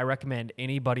 skills that I recommend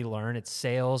anybody learn, it's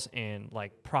sales and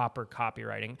like proper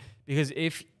copywriting. Because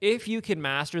if you can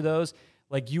master those,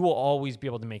 like, you will always be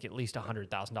able to make at least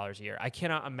 $100,000 a year. I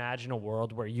cannot imagine a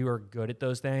world where you are good at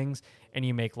those things and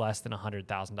you make less than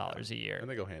 $100,000 a year. And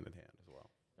they go hand in hand as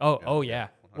well. Oh yeah.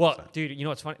 100%. Well, dude, you know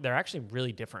what's funny? They're actually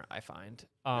really different, I find,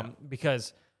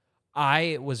 because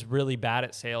I was really bad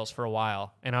at sales for a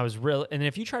while, and and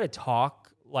if you try to talk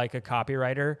like a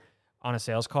copywriter on a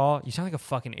sales call, you sound like a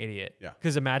fucking idiot. Yeah.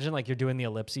 Because imagine like you're doing the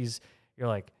ellipses, you're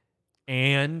like,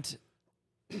 and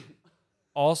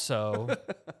also,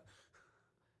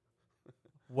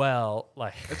 well,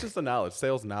 like it's just the knowledge.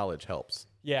 Sales knowledge helps.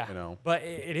 Yeah. But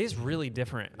it is really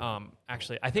different.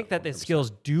 Actually, I think that the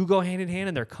skills do go hand in hand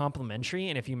and they're complementary,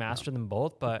 and if you master them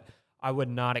both, but I would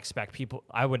not expect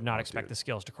the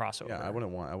skills to cross over. Yeah, I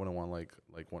wouldn't want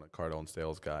like one of Cardone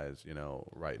sales guys,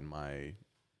 writing my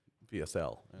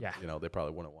VSL. And, they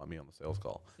probably wouldn't want me on the sales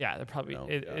call. Yeah, they're probably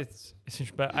it's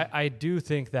but I do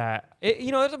think that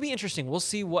it'll be interesting. We'll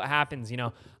see what happens,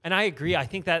 And I agree. I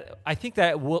think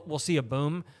that we'll see a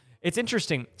boom. It's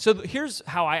interesting. So here's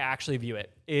how I actually view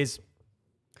it is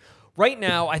right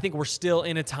now, I think we're still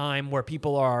in a time where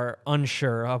people are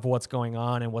unsure of what's going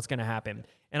on and what's going to happen.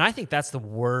 And I think that's the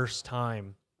worst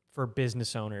time for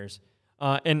business owners.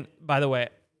 And by the way,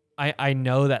 I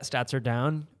know that stats are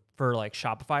down for like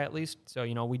Shopify at least. So,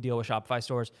 we deal with Shopify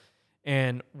stores,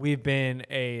 and we've been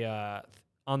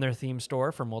on their theme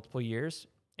store for multiple years,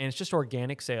 and it's just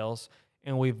organic sales.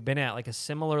 And we've been at like a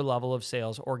similar level of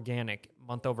sales, organic,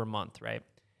 month over month, right?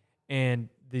 And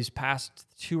these past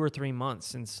 2 or 3 months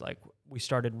since like we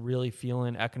started really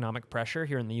feeling economic pressure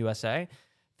here in the USA,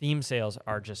 theme sales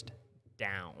are just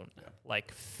down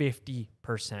like 50%.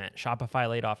 Shopify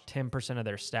laid off 10% of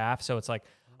their staff. So it's like,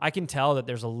 I can tell that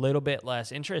there's a little bit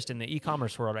less interest in the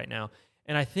e-commerce world right now.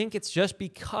 And I think it's just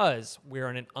because we're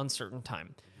in an uncertain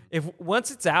time. If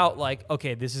once it's out, like,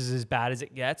 okay, this is as bad as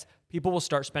it gets, people will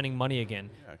start spending money again.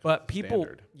 But people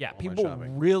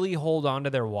really hold on to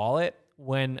their wallet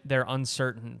when they're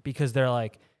uncertain, because they're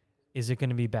like, is it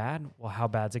going to be bad? Well, how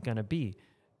bad is it going to be?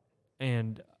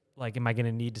 And like, am I going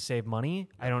to need to save money?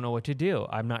 I don't know what to do.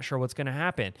 I'm not sure what's going to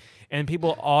happen. And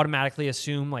people automatically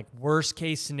assume like worst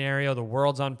case scenario, the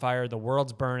world's on fire, the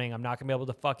world's burning, I'm not going to be able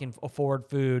to fucking afford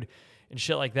food and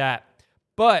shit like that.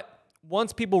 But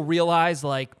once people realize,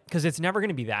 like, because it's never going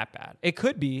to be that bad. It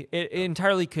could be. It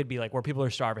entirely could be like where people are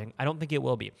starving. I don't think it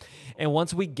will be. And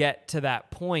once we get to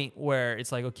that point where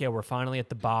it's like, okay, we're finally at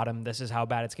the bottom, this is how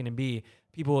bad it's going to be,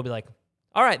 people will be like,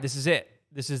 all right, this is it.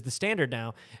 This is the standard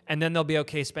now. And then they'll be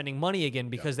okay spending money again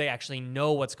because they actually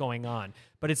know what's going on.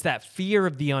 But it's that fear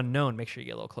of the unknown. Make sure you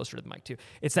get a little closer to the mic too.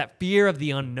 It's that fear of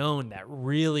the unknown that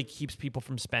really keeps people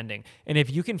from spending. And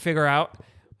if you can figure out,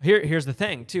 here's the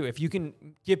thing too, if you can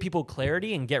give people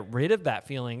clarity and get rid of that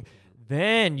feeling,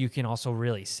 then you can also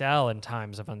really sell in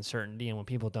times of uncertainty and when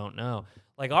people don't know.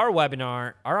 Like our auto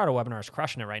webinar is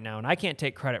crushing it right now, and I can't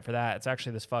take credit for that. It's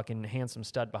actually this fucking handsome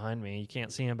stud behind me. You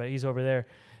can't see him, but he's over there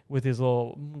with his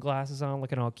little glasses on,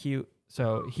 looking all cute.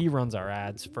 So he runs our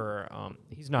ads for,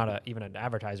 he's not even an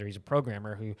advertiser. He's a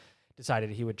programmer who decided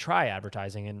he would try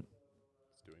advertising, and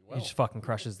Doing well. he just fucking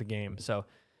crushes the game. So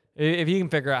if you can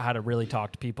figure out how to really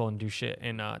talk to people and do shit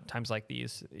in times like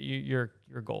these, you're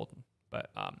golden. But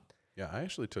yeah, I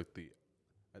actually took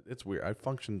it's weird. I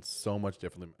function so much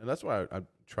differently, and that's why I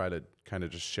try to kind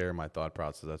of just share my thought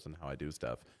process and how I do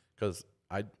stuff, because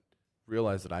I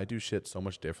realize that I do shit so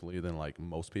much differently than like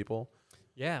most people.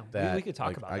 Yeah, that, we could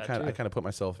talk about that too. I kind of put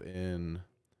myself in.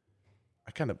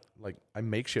 I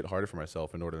make shit harder for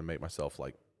myself in order to make myself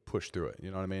like push through it.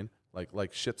 You know what I mean?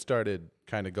 Like shit started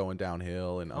kind of going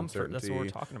downhill and uncertainty. That's what we're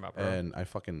talking about, bro. And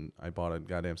I bought a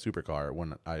goddamn supercar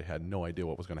when I had no idea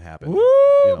what was going to happen.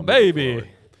 Woo, baby.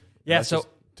 Yeah, so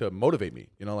to motivate me,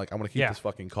 like I'm going to keep this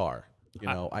fucking car.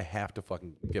 I have to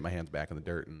fucking get my hands back in the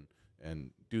dirt and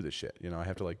do this shit. I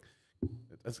have to like.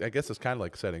 I guess it's kind of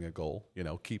like setting a goal,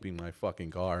 keeping my fucking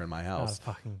car in my house.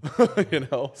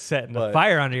 Setting the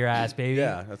fire under your ass, baby.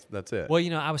 Yeah, that's it. Well,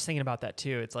 I was thinking about that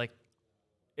too. It's like,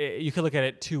 you could look at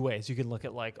it two ways. You could look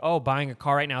at like, oh, buying a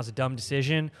car right now is a dumb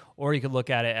decision. Or you could look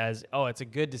at it as, oh, it's a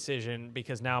good decision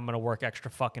because now I'm going to work extra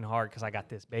fucking hard because I got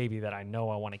this baby that I know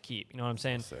I want to keep. You know what I'm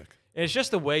saying? Sick. It's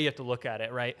just the way you have to look at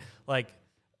it, right? Like,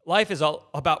 life is all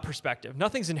about perspective.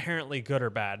 Nothing's inherently good or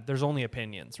bad. There's only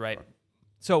opinions, right?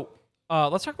 So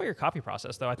let's talk about your copy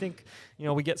process, though. I think,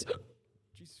 we get...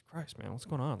 Jesus Christ, man. What's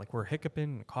going on? Like, we're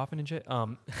hiccuping and coughing and shit.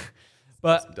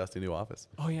 But it's a dusty new office.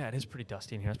 Oh, yeah, it is pretty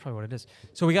dusty in here. That's probably what it is.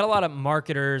 So we got a lot of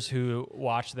marketers who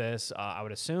watch this, I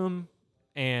would assume.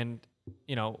 And,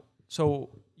 so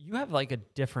you have like a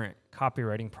different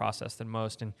copywriting process than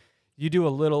most. And you do a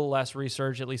little less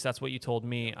research. At least that's what you told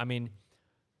me. I mean,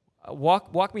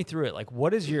 walk me through it. Like,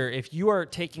 what is if you are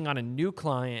taking on a new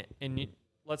client and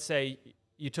let's say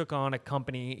you took on a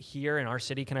company here in our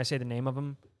city. Can I say the name of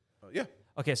them? Yeah.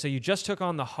 Okay, so you just took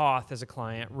on the Hoth as a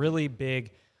client, really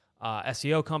big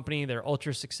SEO company. They're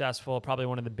ultra successful, probably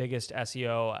one of the biggest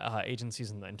SEO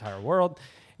agencies in the entire world.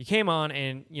 You came on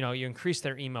and, you increased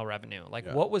their email revenue. Like,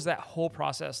 what was that whole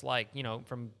process like,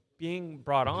 from being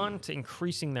brought on to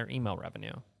increasing their email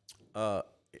revenue?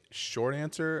 Short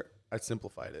answer, I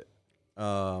simplified it.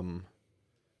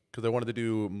 Because I wanted to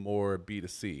do more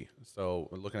B2C. So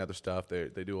looking at their stuff,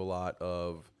 they do a lot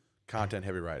of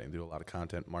content-heavy writing, do a lot of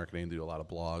content marketing, do a lot of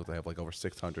blogs. They have like over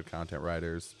 600 content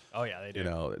writers. Oh, yeah, they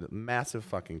do. Massive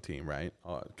fucking team, right?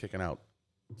 Kicking out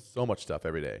so much stuff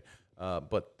every day.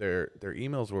 But their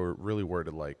emails were really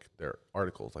worded like their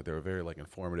articles. Like they were very like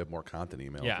informative, more content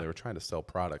emails. Yeah. They were trying to sell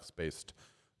products based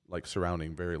like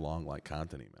surrounding very long like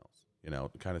content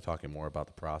emails. Kind of talking more about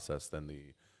the process than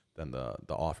the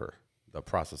offer. The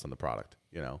process and the product,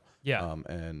 Yeah.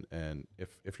 And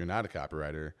if you're not a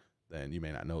copywriter, then you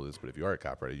may not know this, but if you are a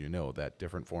copywriter, you know that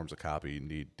different forms of copy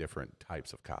need different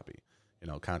types of copy. You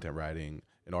know, content writing,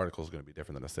 an article is going to be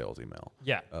different than a sales email.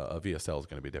 Yeah. A VSL is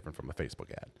going to be different from a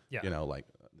Facebook ad. Yeah. You know, like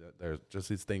there's just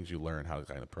these things you learn how to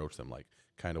kind of approach them, like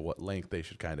kind of what length they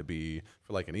should kind of be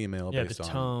for like an email based the on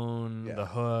tone, the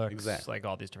hooks, exactly. like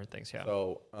all these different things. Yeah.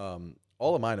 So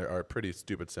all of mine are pretty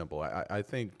stupid simple. I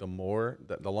think the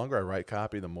longer I write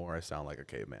copy, the more I sound like a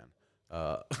caveman.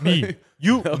 Me,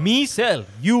 you, me sell,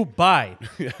 you buy.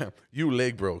 Yeah, you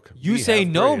leg broke. You say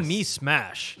no, me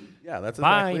smash. Yeah, that's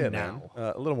Buy exactly it, now.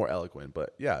 man. A little more eloquent,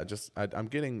 but yeah, just I'm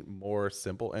getting more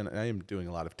simple, and I am doing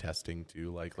a lot of testing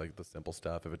too, like the simple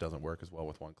stuff. If it doesn't work as well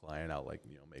with one client, I'll make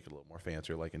it a little more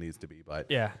fancier, like it needs to be. But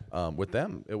yeah, with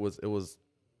them, it was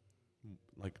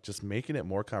like just making it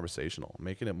more conversational,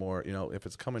 making it more, if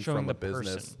it's coming showing from the a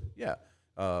business, person. yeah.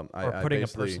 Or putting a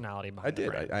personality behind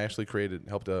it. I did. I actually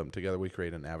helped together. We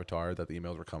created an avatar that the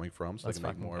emails were coming from, so they can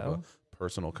make more of a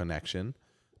personal connection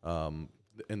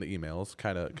in the emails.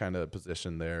 Kind of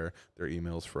position their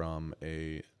emails from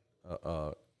a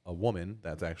woman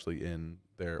that's actually in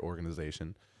their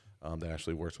organization that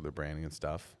actually works with their branding and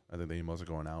stuff. I think the emails are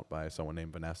going out by someone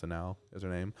named Vanessa now. Is her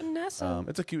name? Vanessa.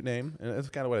 It's a cute name, and it's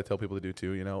kind of what I tell people to do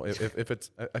too. If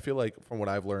it's, I feel like from what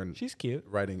I've learned, she's cute.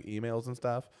 Writing emails and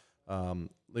stuff. Women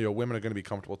are going to be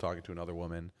comfortable talking to another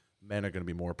woman. Men are going to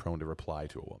be more prone to reply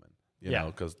to a woman, you know,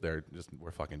 because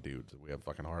we're fucking dudes. We have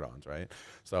fucking hard-ons, right?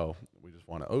 So we just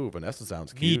want to, Vanessa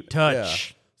sounds cute. Neat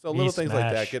touch. Yeah. So little things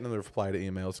like that, getting them to reply to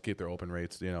emails, keep their open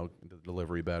rates, the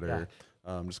delivery better.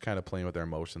 Yeah. Just kind of playing with their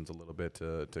emotions a little bit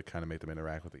to kind of make them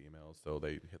interact with the emails, so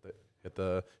they hit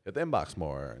the inbox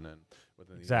more, and then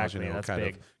within the emails, that's kind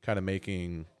big. of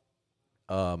making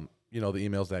the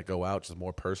emails that go out just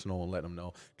more personal and letting them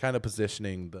know, kind of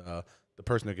positioning the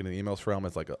person they're getting the emails from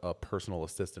as like a personal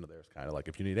assistant of theirs, kind of like,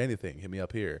 if you need anything, hit me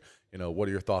up here. What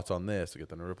are your thoughts on this? To get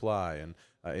them to reply. And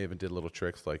I even did little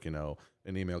tricks like, an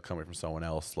email coming from someone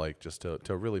else, like just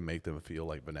to really make them feel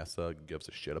like Vanessa gives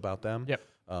a shit about them. Yep.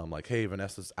 Like, hey,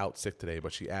 Vanessa's out sick today,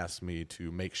 but she asked me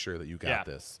to make sure that you got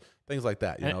this. Things like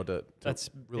that, to that's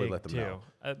really let them know.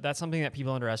 That's something that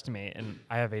people underestimate, and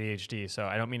I have ADHD, so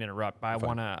I don't mean to interrupt, but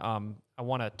I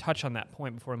wanna touch on that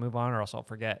point before I move on, or else I'll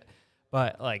forget.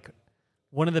 But like,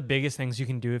 one of the biggest things you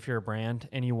can do if you're a brand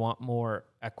and you want more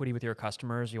equity with your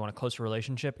customers, you want a closer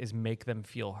relationship, is make them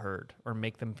feel heard or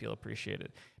make them feel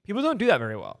appreciated. People don't do that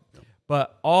very well,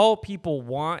 but all people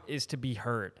want is to be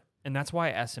heard. And that's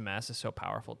why SMS is so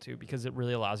powerful too, because it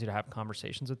really allows you to have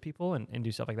conversations with people and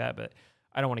do stuff like that. But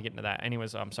I don't want to get into that.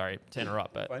 Anyways, I'm sorry to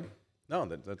interrupt, but fine. No,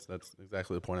 that's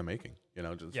exactly the point I'm making.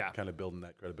 Just kind of building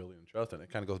that credibility and trust. And it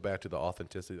kind of goes back to the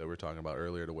authenticity that we were talking about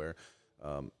earlier, to where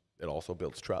it also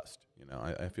builds trust.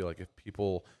 I feel like if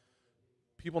people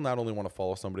not only want to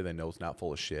follow somebody they know is not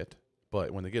full of shit, but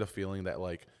when they get a feeling that,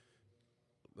 like,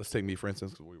 let's take me, for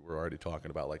instance, because we were already talking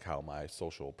about like how my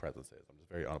social presence is. I'm just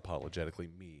very unapologetically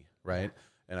me, right?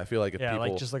 And I feel like if people,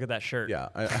 like, just look at that shirt. Yeah,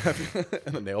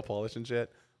 and the nail polish and shit.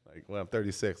 Like, well, I'm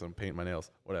 36, I'm painting my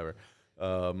nails, whatever.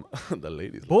 The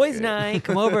ladies. Boys' night,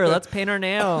 come over, let's paint our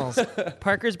nails.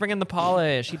 Parker's bringing the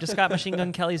polish. He just got Machine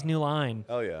Gun Kelly's new line.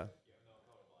 Oh yeah.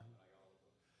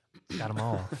 Got them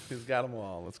all. He's got them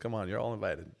all. Let's come on. You're all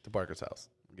invited to Parker's house.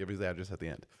 I'll give you his address at the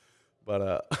end.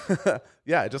 But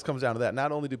yeah, it just comes down to that.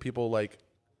 Not only do people like,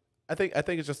 I think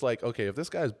it's just like, okay, if this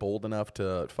guy's bold enough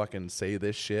to fucking say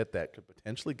this shit that could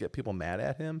potentially get people mad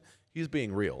at him, he's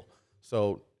being real.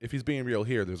 So if he's being real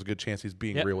here, there's a good chance he's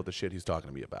being real with the shit he's talking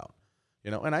to me about.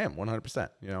 And I am 100%.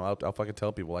 I'll fucking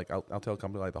tell people, like, I'll tell a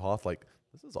company like the Hoth, like,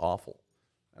 this is awful.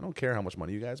 I don't care how much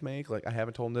money you guys make. Like, I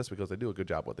haven't told them this because they do a good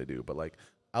job what they do. But like,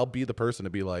 I'll be the person to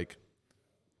be like,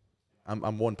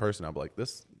 I'm one person. I'm like,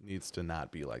 this needs to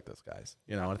not be like this, guys.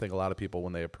 And I think a lot of people,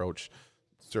 when they approach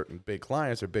certain big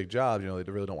clients or big jobs, they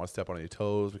really don't want to step on any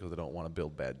toes because they don't want to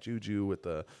build bad juju with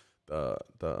the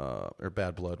or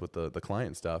bad blood with the client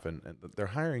and stuff. And they're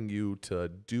hiring you to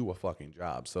do a fucking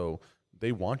job. So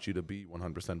they want you to be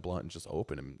 100% blunt and just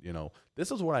open. And,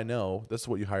 this is what I know. This is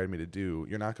what you hired me to do.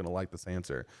 You're not going to like this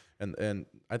answer. And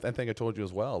I think I told you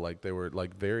as well, like, they were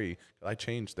like I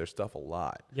changed their stuff a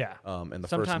lot. Yeah. And the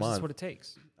Sometimes first month, that's what it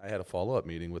takes. I had a follow-up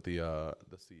meeting with the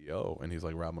CEO, and he's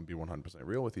like, Rob, I'm going to be 100%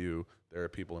 real with you. There are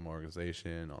people in my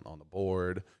organization, on the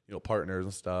board, partners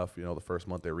and stuff. The first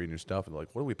month they're reading your stuff, and they're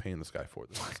like, what are we paying this guy for?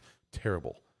 This is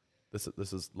terrible. This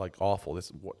is like awful.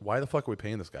 Why the fuck are we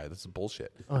paying this guy? This is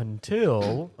bullshit.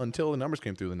 Until the numbers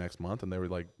came through the next month, and they were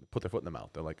like, put their foot in the mouth.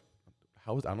 They're like,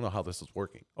 I don't know how this is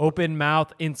working. Open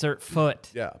mouth, insert foot.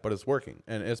 Yeah, but it's working,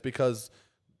 and it's because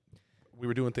we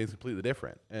were doing things completely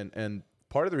different. And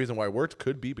part of the reason why it worked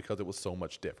could be because it was so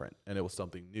much different and it was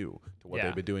something new to what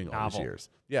they've been doing all these years.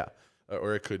 Yeah.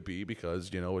 Or it could be because,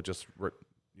 it just,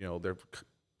 their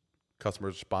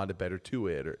customers responded better to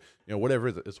it, or, whatever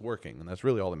it is, it's working. And that's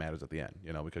really all that matters at the end,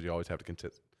 because you always have to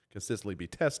consistently be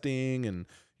testing. And,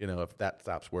 if that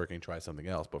stops working, try something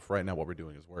else. But for right now, what we're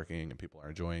doing is working and people are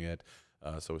enjoying it.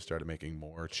 So we started making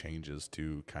more changes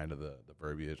to kind of the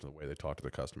verbiage and the way they talk to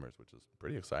their customers, which is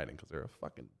pretty exciting because they're a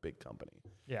fucking big company.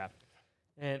 Yeah.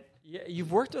 And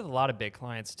you've worked with a lot of big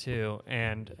clients too,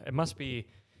 and it must be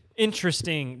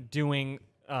interesting dealing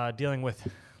with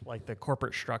like the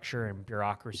corporate structure and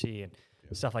bureaucracy and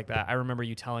stuff like that. I remember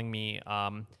you telling me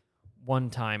one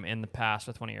time in the past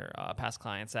with one of your past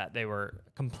clients that they were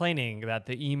complaining that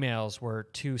the emails were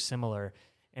too similar.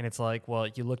 And it's like, well,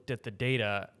 you looked at the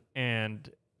data and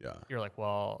you're like,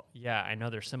 well, yeah, I know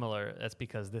they're similar. That's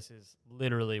because this is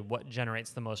literally what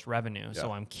generates the most revenue. Yeah.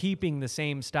 So I'm keeping the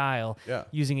same style,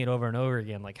 using it over and over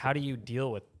again. Like, how do you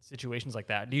deal with situations like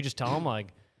that? Do you just tell them like,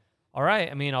 all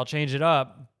right, I mean, I'll change it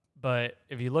up, but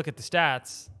if you look at the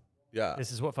stats,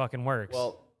 this is what fucking works.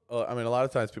 Well, I mean, a lot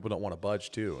of times people don't want to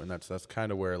budge too, and that's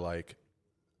kind of where like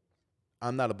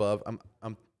I'm not above.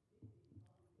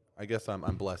 I guess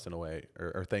I'm blessed in a way,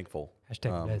 or thankful.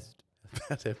 Hashtag blessed.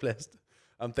 Hashtag blessed.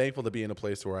 I'm thankful to be in a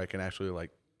place where I can actually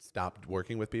like stop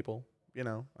working with people.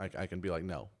 I can be like,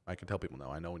 no. I can tell people no.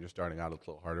 I know when you're starting out, it's a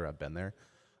little harder. I've been there.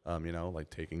 Like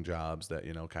taking jobs that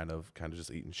kind of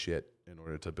just eating shit in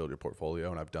order to build your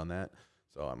portfolio, and I've done that.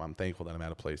 So I'm thankful that I'm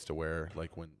at a place to where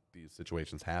like when these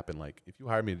situations happen, like if you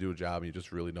hire me to do a job and you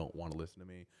just really don't want to listen to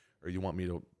me, or you want me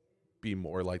to be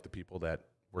more like the people that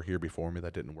were here before me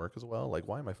that didn't work as well, like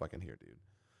why am I fucking here,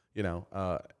 dude?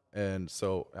 And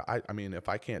so I mean, if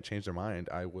I can't change their mind,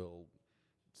 I will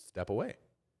step away.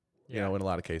 In a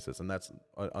lot of cases, and that's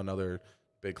another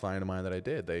big client of mine that I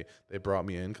did. They brought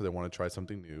me in because they wanted to try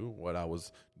something new. What I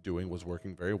was doing was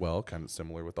working very well, kind of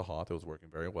similar with the Hoth. It was working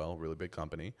very well, really big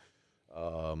company.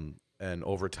 And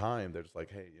over time, they're just like,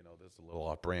 hey, this is a little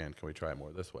off brand. Can we try it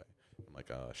more this way? I'm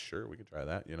like, sure, we can try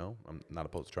that. I'm not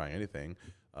opposed to trying anything.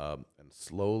 And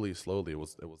slowly, it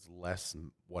was less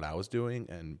what I was doing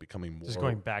and becoming more. Just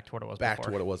going back to what it was back to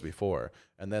what it was before.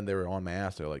 And then they were on my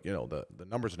ass. They're like, the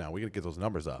numbers are down. We got to get those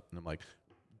numbers up. And I'm like,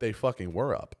 they fucking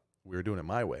were up. We were doing it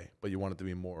my way, but you want it to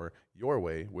be more your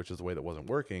way, which is the way that wasn't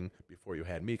working before you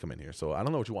had me come in here. So I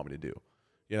don't know what you want me to do.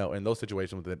 In those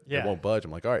situations that they won't budge, I'm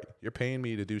like, all right, you're paying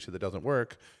me to do shit that doesn't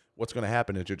work. What's going to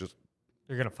happen is you're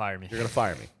going to fire me. You're going to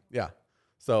fire me. Yeah.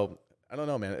 So I don't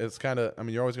know, man. It's kind of, I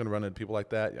mean, you're always going to run into people like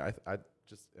that. I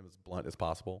just am as blunt as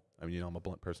possible. I mean, I'm a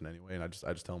blunt person anyway. And I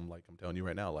just tell them, like I'm telling you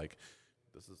right now, like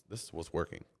this is what's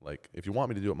working. Like if you want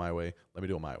me to do it my way, let me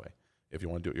do it my way. If you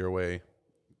want to do it your way,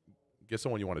 get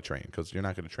someone you want to train, because you're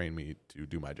not going to train me to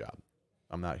do my job.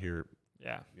 I'm not here,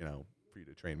 for you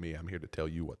to train me. I'm here to tell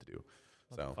you what to do.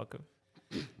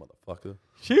 Motherfucker.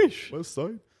 Sheesh. West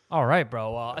side. All right,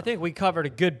 bro. Well, I think we covered a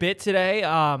good bit today.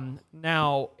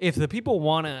 Now, if the people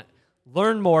want to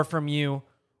learn more from you,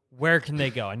 where can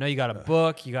they go? I know you got a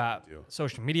book, you got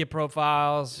social media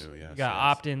profiles, you got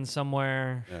opt-in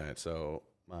somewhere. All right, so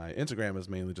my Instagram is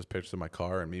mainly just pictures of my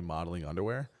car and me modeling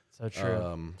underwear. So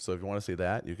true. So if you want to see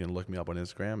that, you can look me up on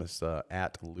Instagram. It's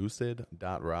at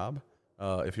lucid.rob.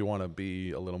 If you want to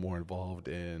be a little more involved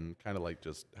in kind of like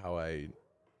just how I...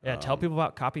 tell people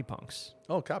about Copypunks.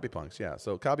 Oh, Copypunks, yeah.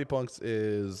 So Copypunks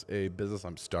is a business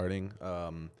I'm starting.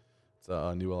 It's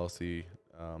a new LLC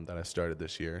that I started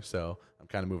this year. So I'm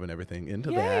kind of moving everything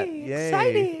into that.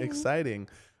 Yay! Exciting.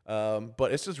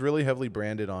 But it's just really heavily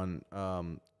branded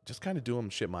on just kind of doing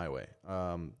shit my way.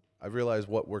 I realized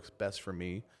what works best for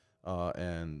me,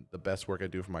 and the best work I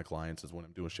do for my clients is when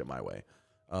I'm doing shit my way.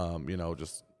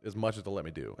 Just as much as they'll let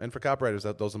me do. And for copywriters,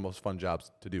 those are the most fun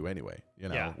jobs to do anyway,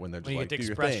 when they're just you like, get to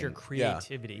express your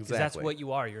creativity, because that's what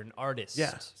you are. You're an artist.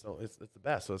 Yeah, so it's the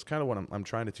best. So it's kind of what I'm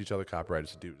trying to teach other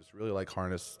copywriters to do, just really like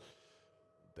harness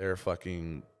their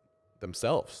fucking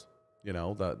themselves,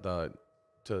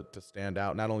 to stand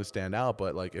out, not only stand out,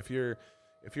 but like if you're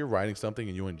writing something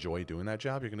and you enjoy doing that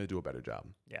job, you're going to do a better job.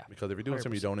 Yeah. Because if you're doing 100%.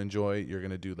 Something you don't enjoy, you're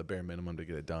going to do the bare minimum to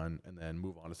get it done and then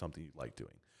move on to something you like doing.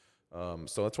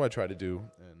 So that's what I try to do,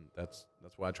 and that's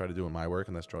what I try to do in my work,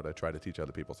 and that's what I try to teach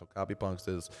other people. So Copypunks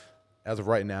is, as of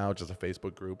right now, just a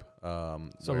Facebook group.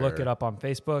 So look it up on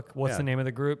Facebook. What's the name of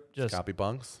the group? Just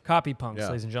Copypunks. Copypunks,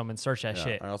 ladies and gentlemen. Search that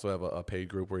shit. I also have a paid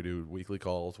group where we do weekly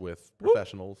calls with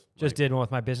professionals. Just did one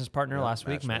with my business partner last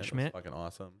week, Matt Schmidt. Fucking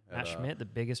awesome. Matt Schmidt, the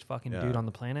biggest fucking dude on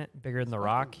the planet, bigger than The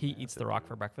Rock. He eats The Rock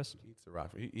for breakfast.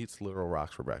 He eats literal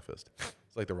rocks for breakfast.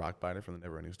 It's like the rock biter from the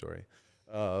Neverending Story.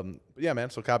 But yeah, man.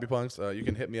 So CopyPunks, you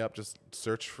can hit me up. Just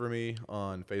search for me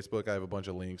on Facebook. I have a bunch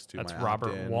of links to That's my Robert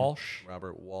opt-in. Walsh.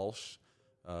 Robert Walsh.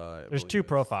 There's 2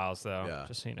 profiles though, yeah,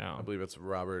 just so you know. I believe it's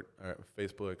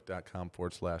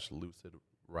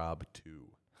Facebook.com/LucidRob2. 2.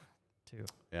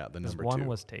 Yeah, the number 1 2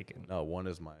 was taken. No, 1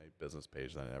 is my business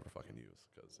page that I never fucking use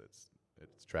because it's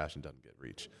trash and doesn't get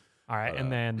reach. All right,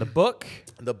 and then the book.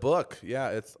 The book, yeah,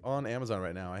 it's on Amazon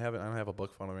right now. I don't have a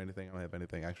book funnel or anything. I don't have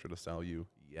anything extra to sell you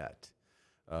yet.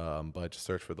 But just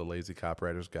search for The Lazy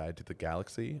Copywriter's Guide to the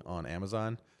Galaxy on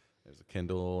Amazon. There's a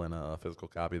Kindle and a physical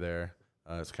copy there.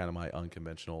 It's kind of my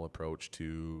unconventional approach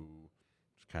to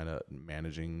just kind of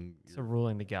managing. So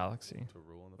ruling the galaxy. To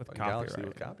ruling the with galaxy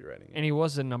with copywriting. And he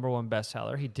was the #1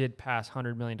 bestseller. He did pass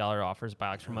 $100 million offers by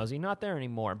Alex Hormozi. Not there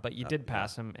anymore, but you did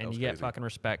pass him, and you get fucking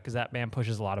respect because that man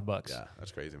pushes a lot of books. Yeah,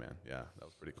 that's crazy, man. Yeah, that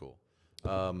was pretty cool.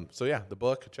 So yeah, the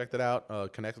book, check that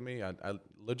out. Connect with me. I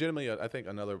legitimately, I think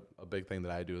a big thing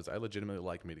that I do is I legitimately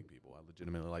like meeting people. I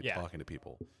legitimately like talking to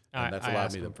people. And that's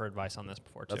allowed me for advice on this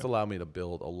before too. That's allowed me to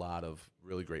build a lot of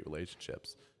really great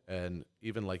relationships. And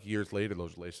even like years later,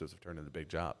 those relationships have turned into big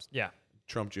jobs. Yeah.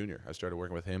 Trump Jr., I started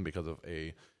working with him because of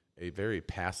a very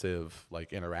passive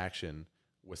like interaction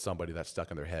with somebody that's stuck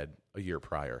in their head a year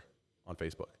prior on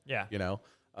Facebook. Yeah. You know?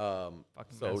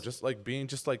 So just like being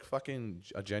just like fucking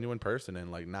a genuine person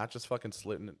and like not just fucking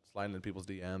sliding into people's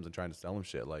DMs and trying to sell them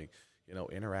shit. Like, you know,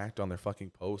 interact on their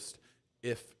fucking post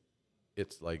if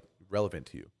it's like relevant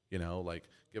to you, you know, like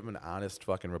give them an honest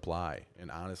fucking reply, an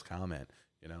honest comment,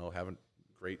 you know, having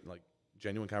great like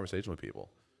genuine conversation with people.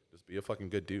 Just be a fucking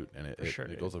good dude, and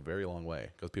it goes a very long way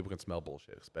because people can smell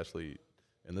bullshit, especially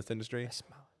in this industry. I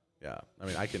smell it. Yeah, I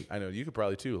mean, I know you could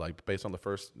probably too. Like based on the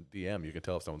first DM, you can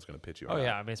tell if someone's going to pitch you. Oh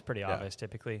yeah, I mean it's pretty obvious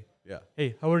typically. Yeah.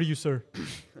 Hey, how are you, sir?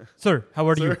 Sir, how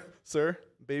are you? Sir,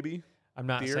 baby. I'm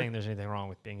not dear? saying there's anything wrong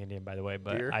with being Indian, by the way,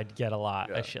 but Dear? I'd get a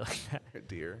lot of shit like that.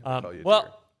 Dear.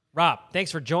 Well, Rob,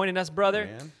 thanks for joining us, brother.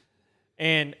 Man.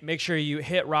 And make sure you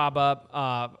hit Rob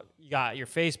up. You got your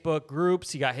Facebook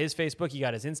groups. You got his Facebook. You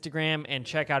got his Instagram. And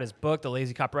check out his book, The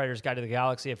Lazy Copywriter's Guide to the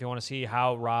Galaxy, if you want to see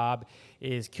how Rob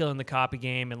is killing the copy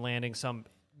game and landing some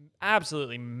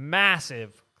absolutely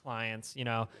massive clients. You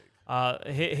know,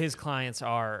 his clients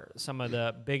are some of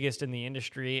the biggest in the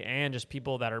industry and just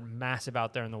people that are massive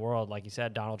out there in the world. Like you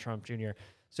said, Donald Trump Jr.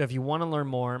 So if you want to learn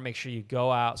more, make sure you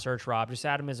go out, search Rob. Just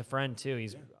add him as a friend, too.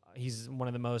 He's one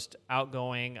of the most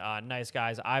outgoing, nice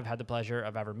guys I've had the pleasure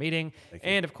of ever meeting.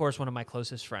 And, of course, one of my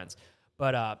closest friends.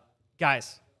 But,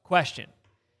 guys, question.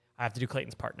 I have to do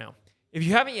Clayton's part now. If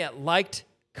you haven't yet liked,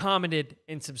 commented,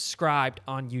 and subscribed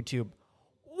on YouTube,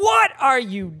 what are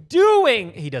you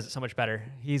doing? He does it so much better.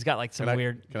 He's got, like, some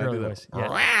weird girly voice.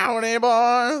 Rowdy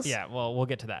boys. Yeah, well, we'll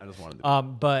get to that. I just wanted to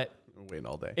but I'm waiting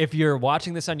all day. if you're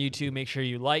watching this on YouTube, make sure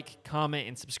you like, comment,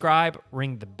 and subscribe.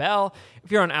 Ring the bell.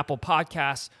 If you're on Apple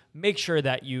Podcasts, make sure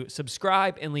that you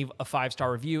subscribe and leave a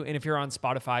 5-star review. And if you're on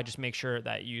Spotify, just make sure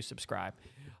that you subscribe.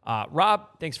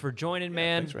 Rob, thanks for joining,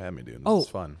 man. Thanks for having me, dude. This was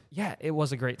fun. Yeah, it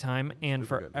was a great time. And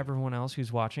for everyone else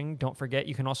who's watching, don't forget,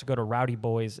 you can also go to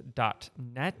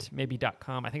rowdyboys.net, maybe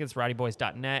 .com. I think it's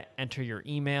rowdyboys.net. Enter your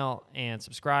email and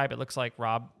subscribe. It looks like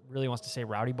Rob really wants to say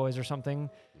Rowdy Boys or something.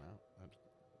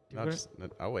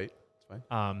 I'll wait. It's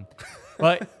fine.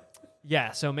 But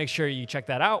yeah, so make sure you check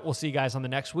that out. We'll see you guys on the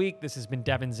next week. This has been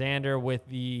Devin Zander with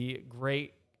the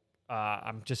great,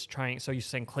 I'm just trying, so you're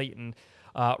saying Clayton,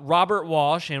 Robert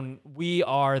Walsh, and we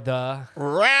are the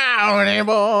Rowdy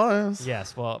Boys.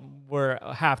 Yes, well, we're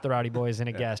half the Rowdy Boys and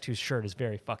a guest whose shirt is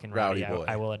very fucking rowdy, Rowdy boy.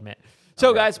 I will admit.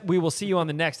 So, guys, we will see you on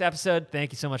the next episode.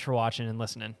 Thank you so much for watching and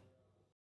listening.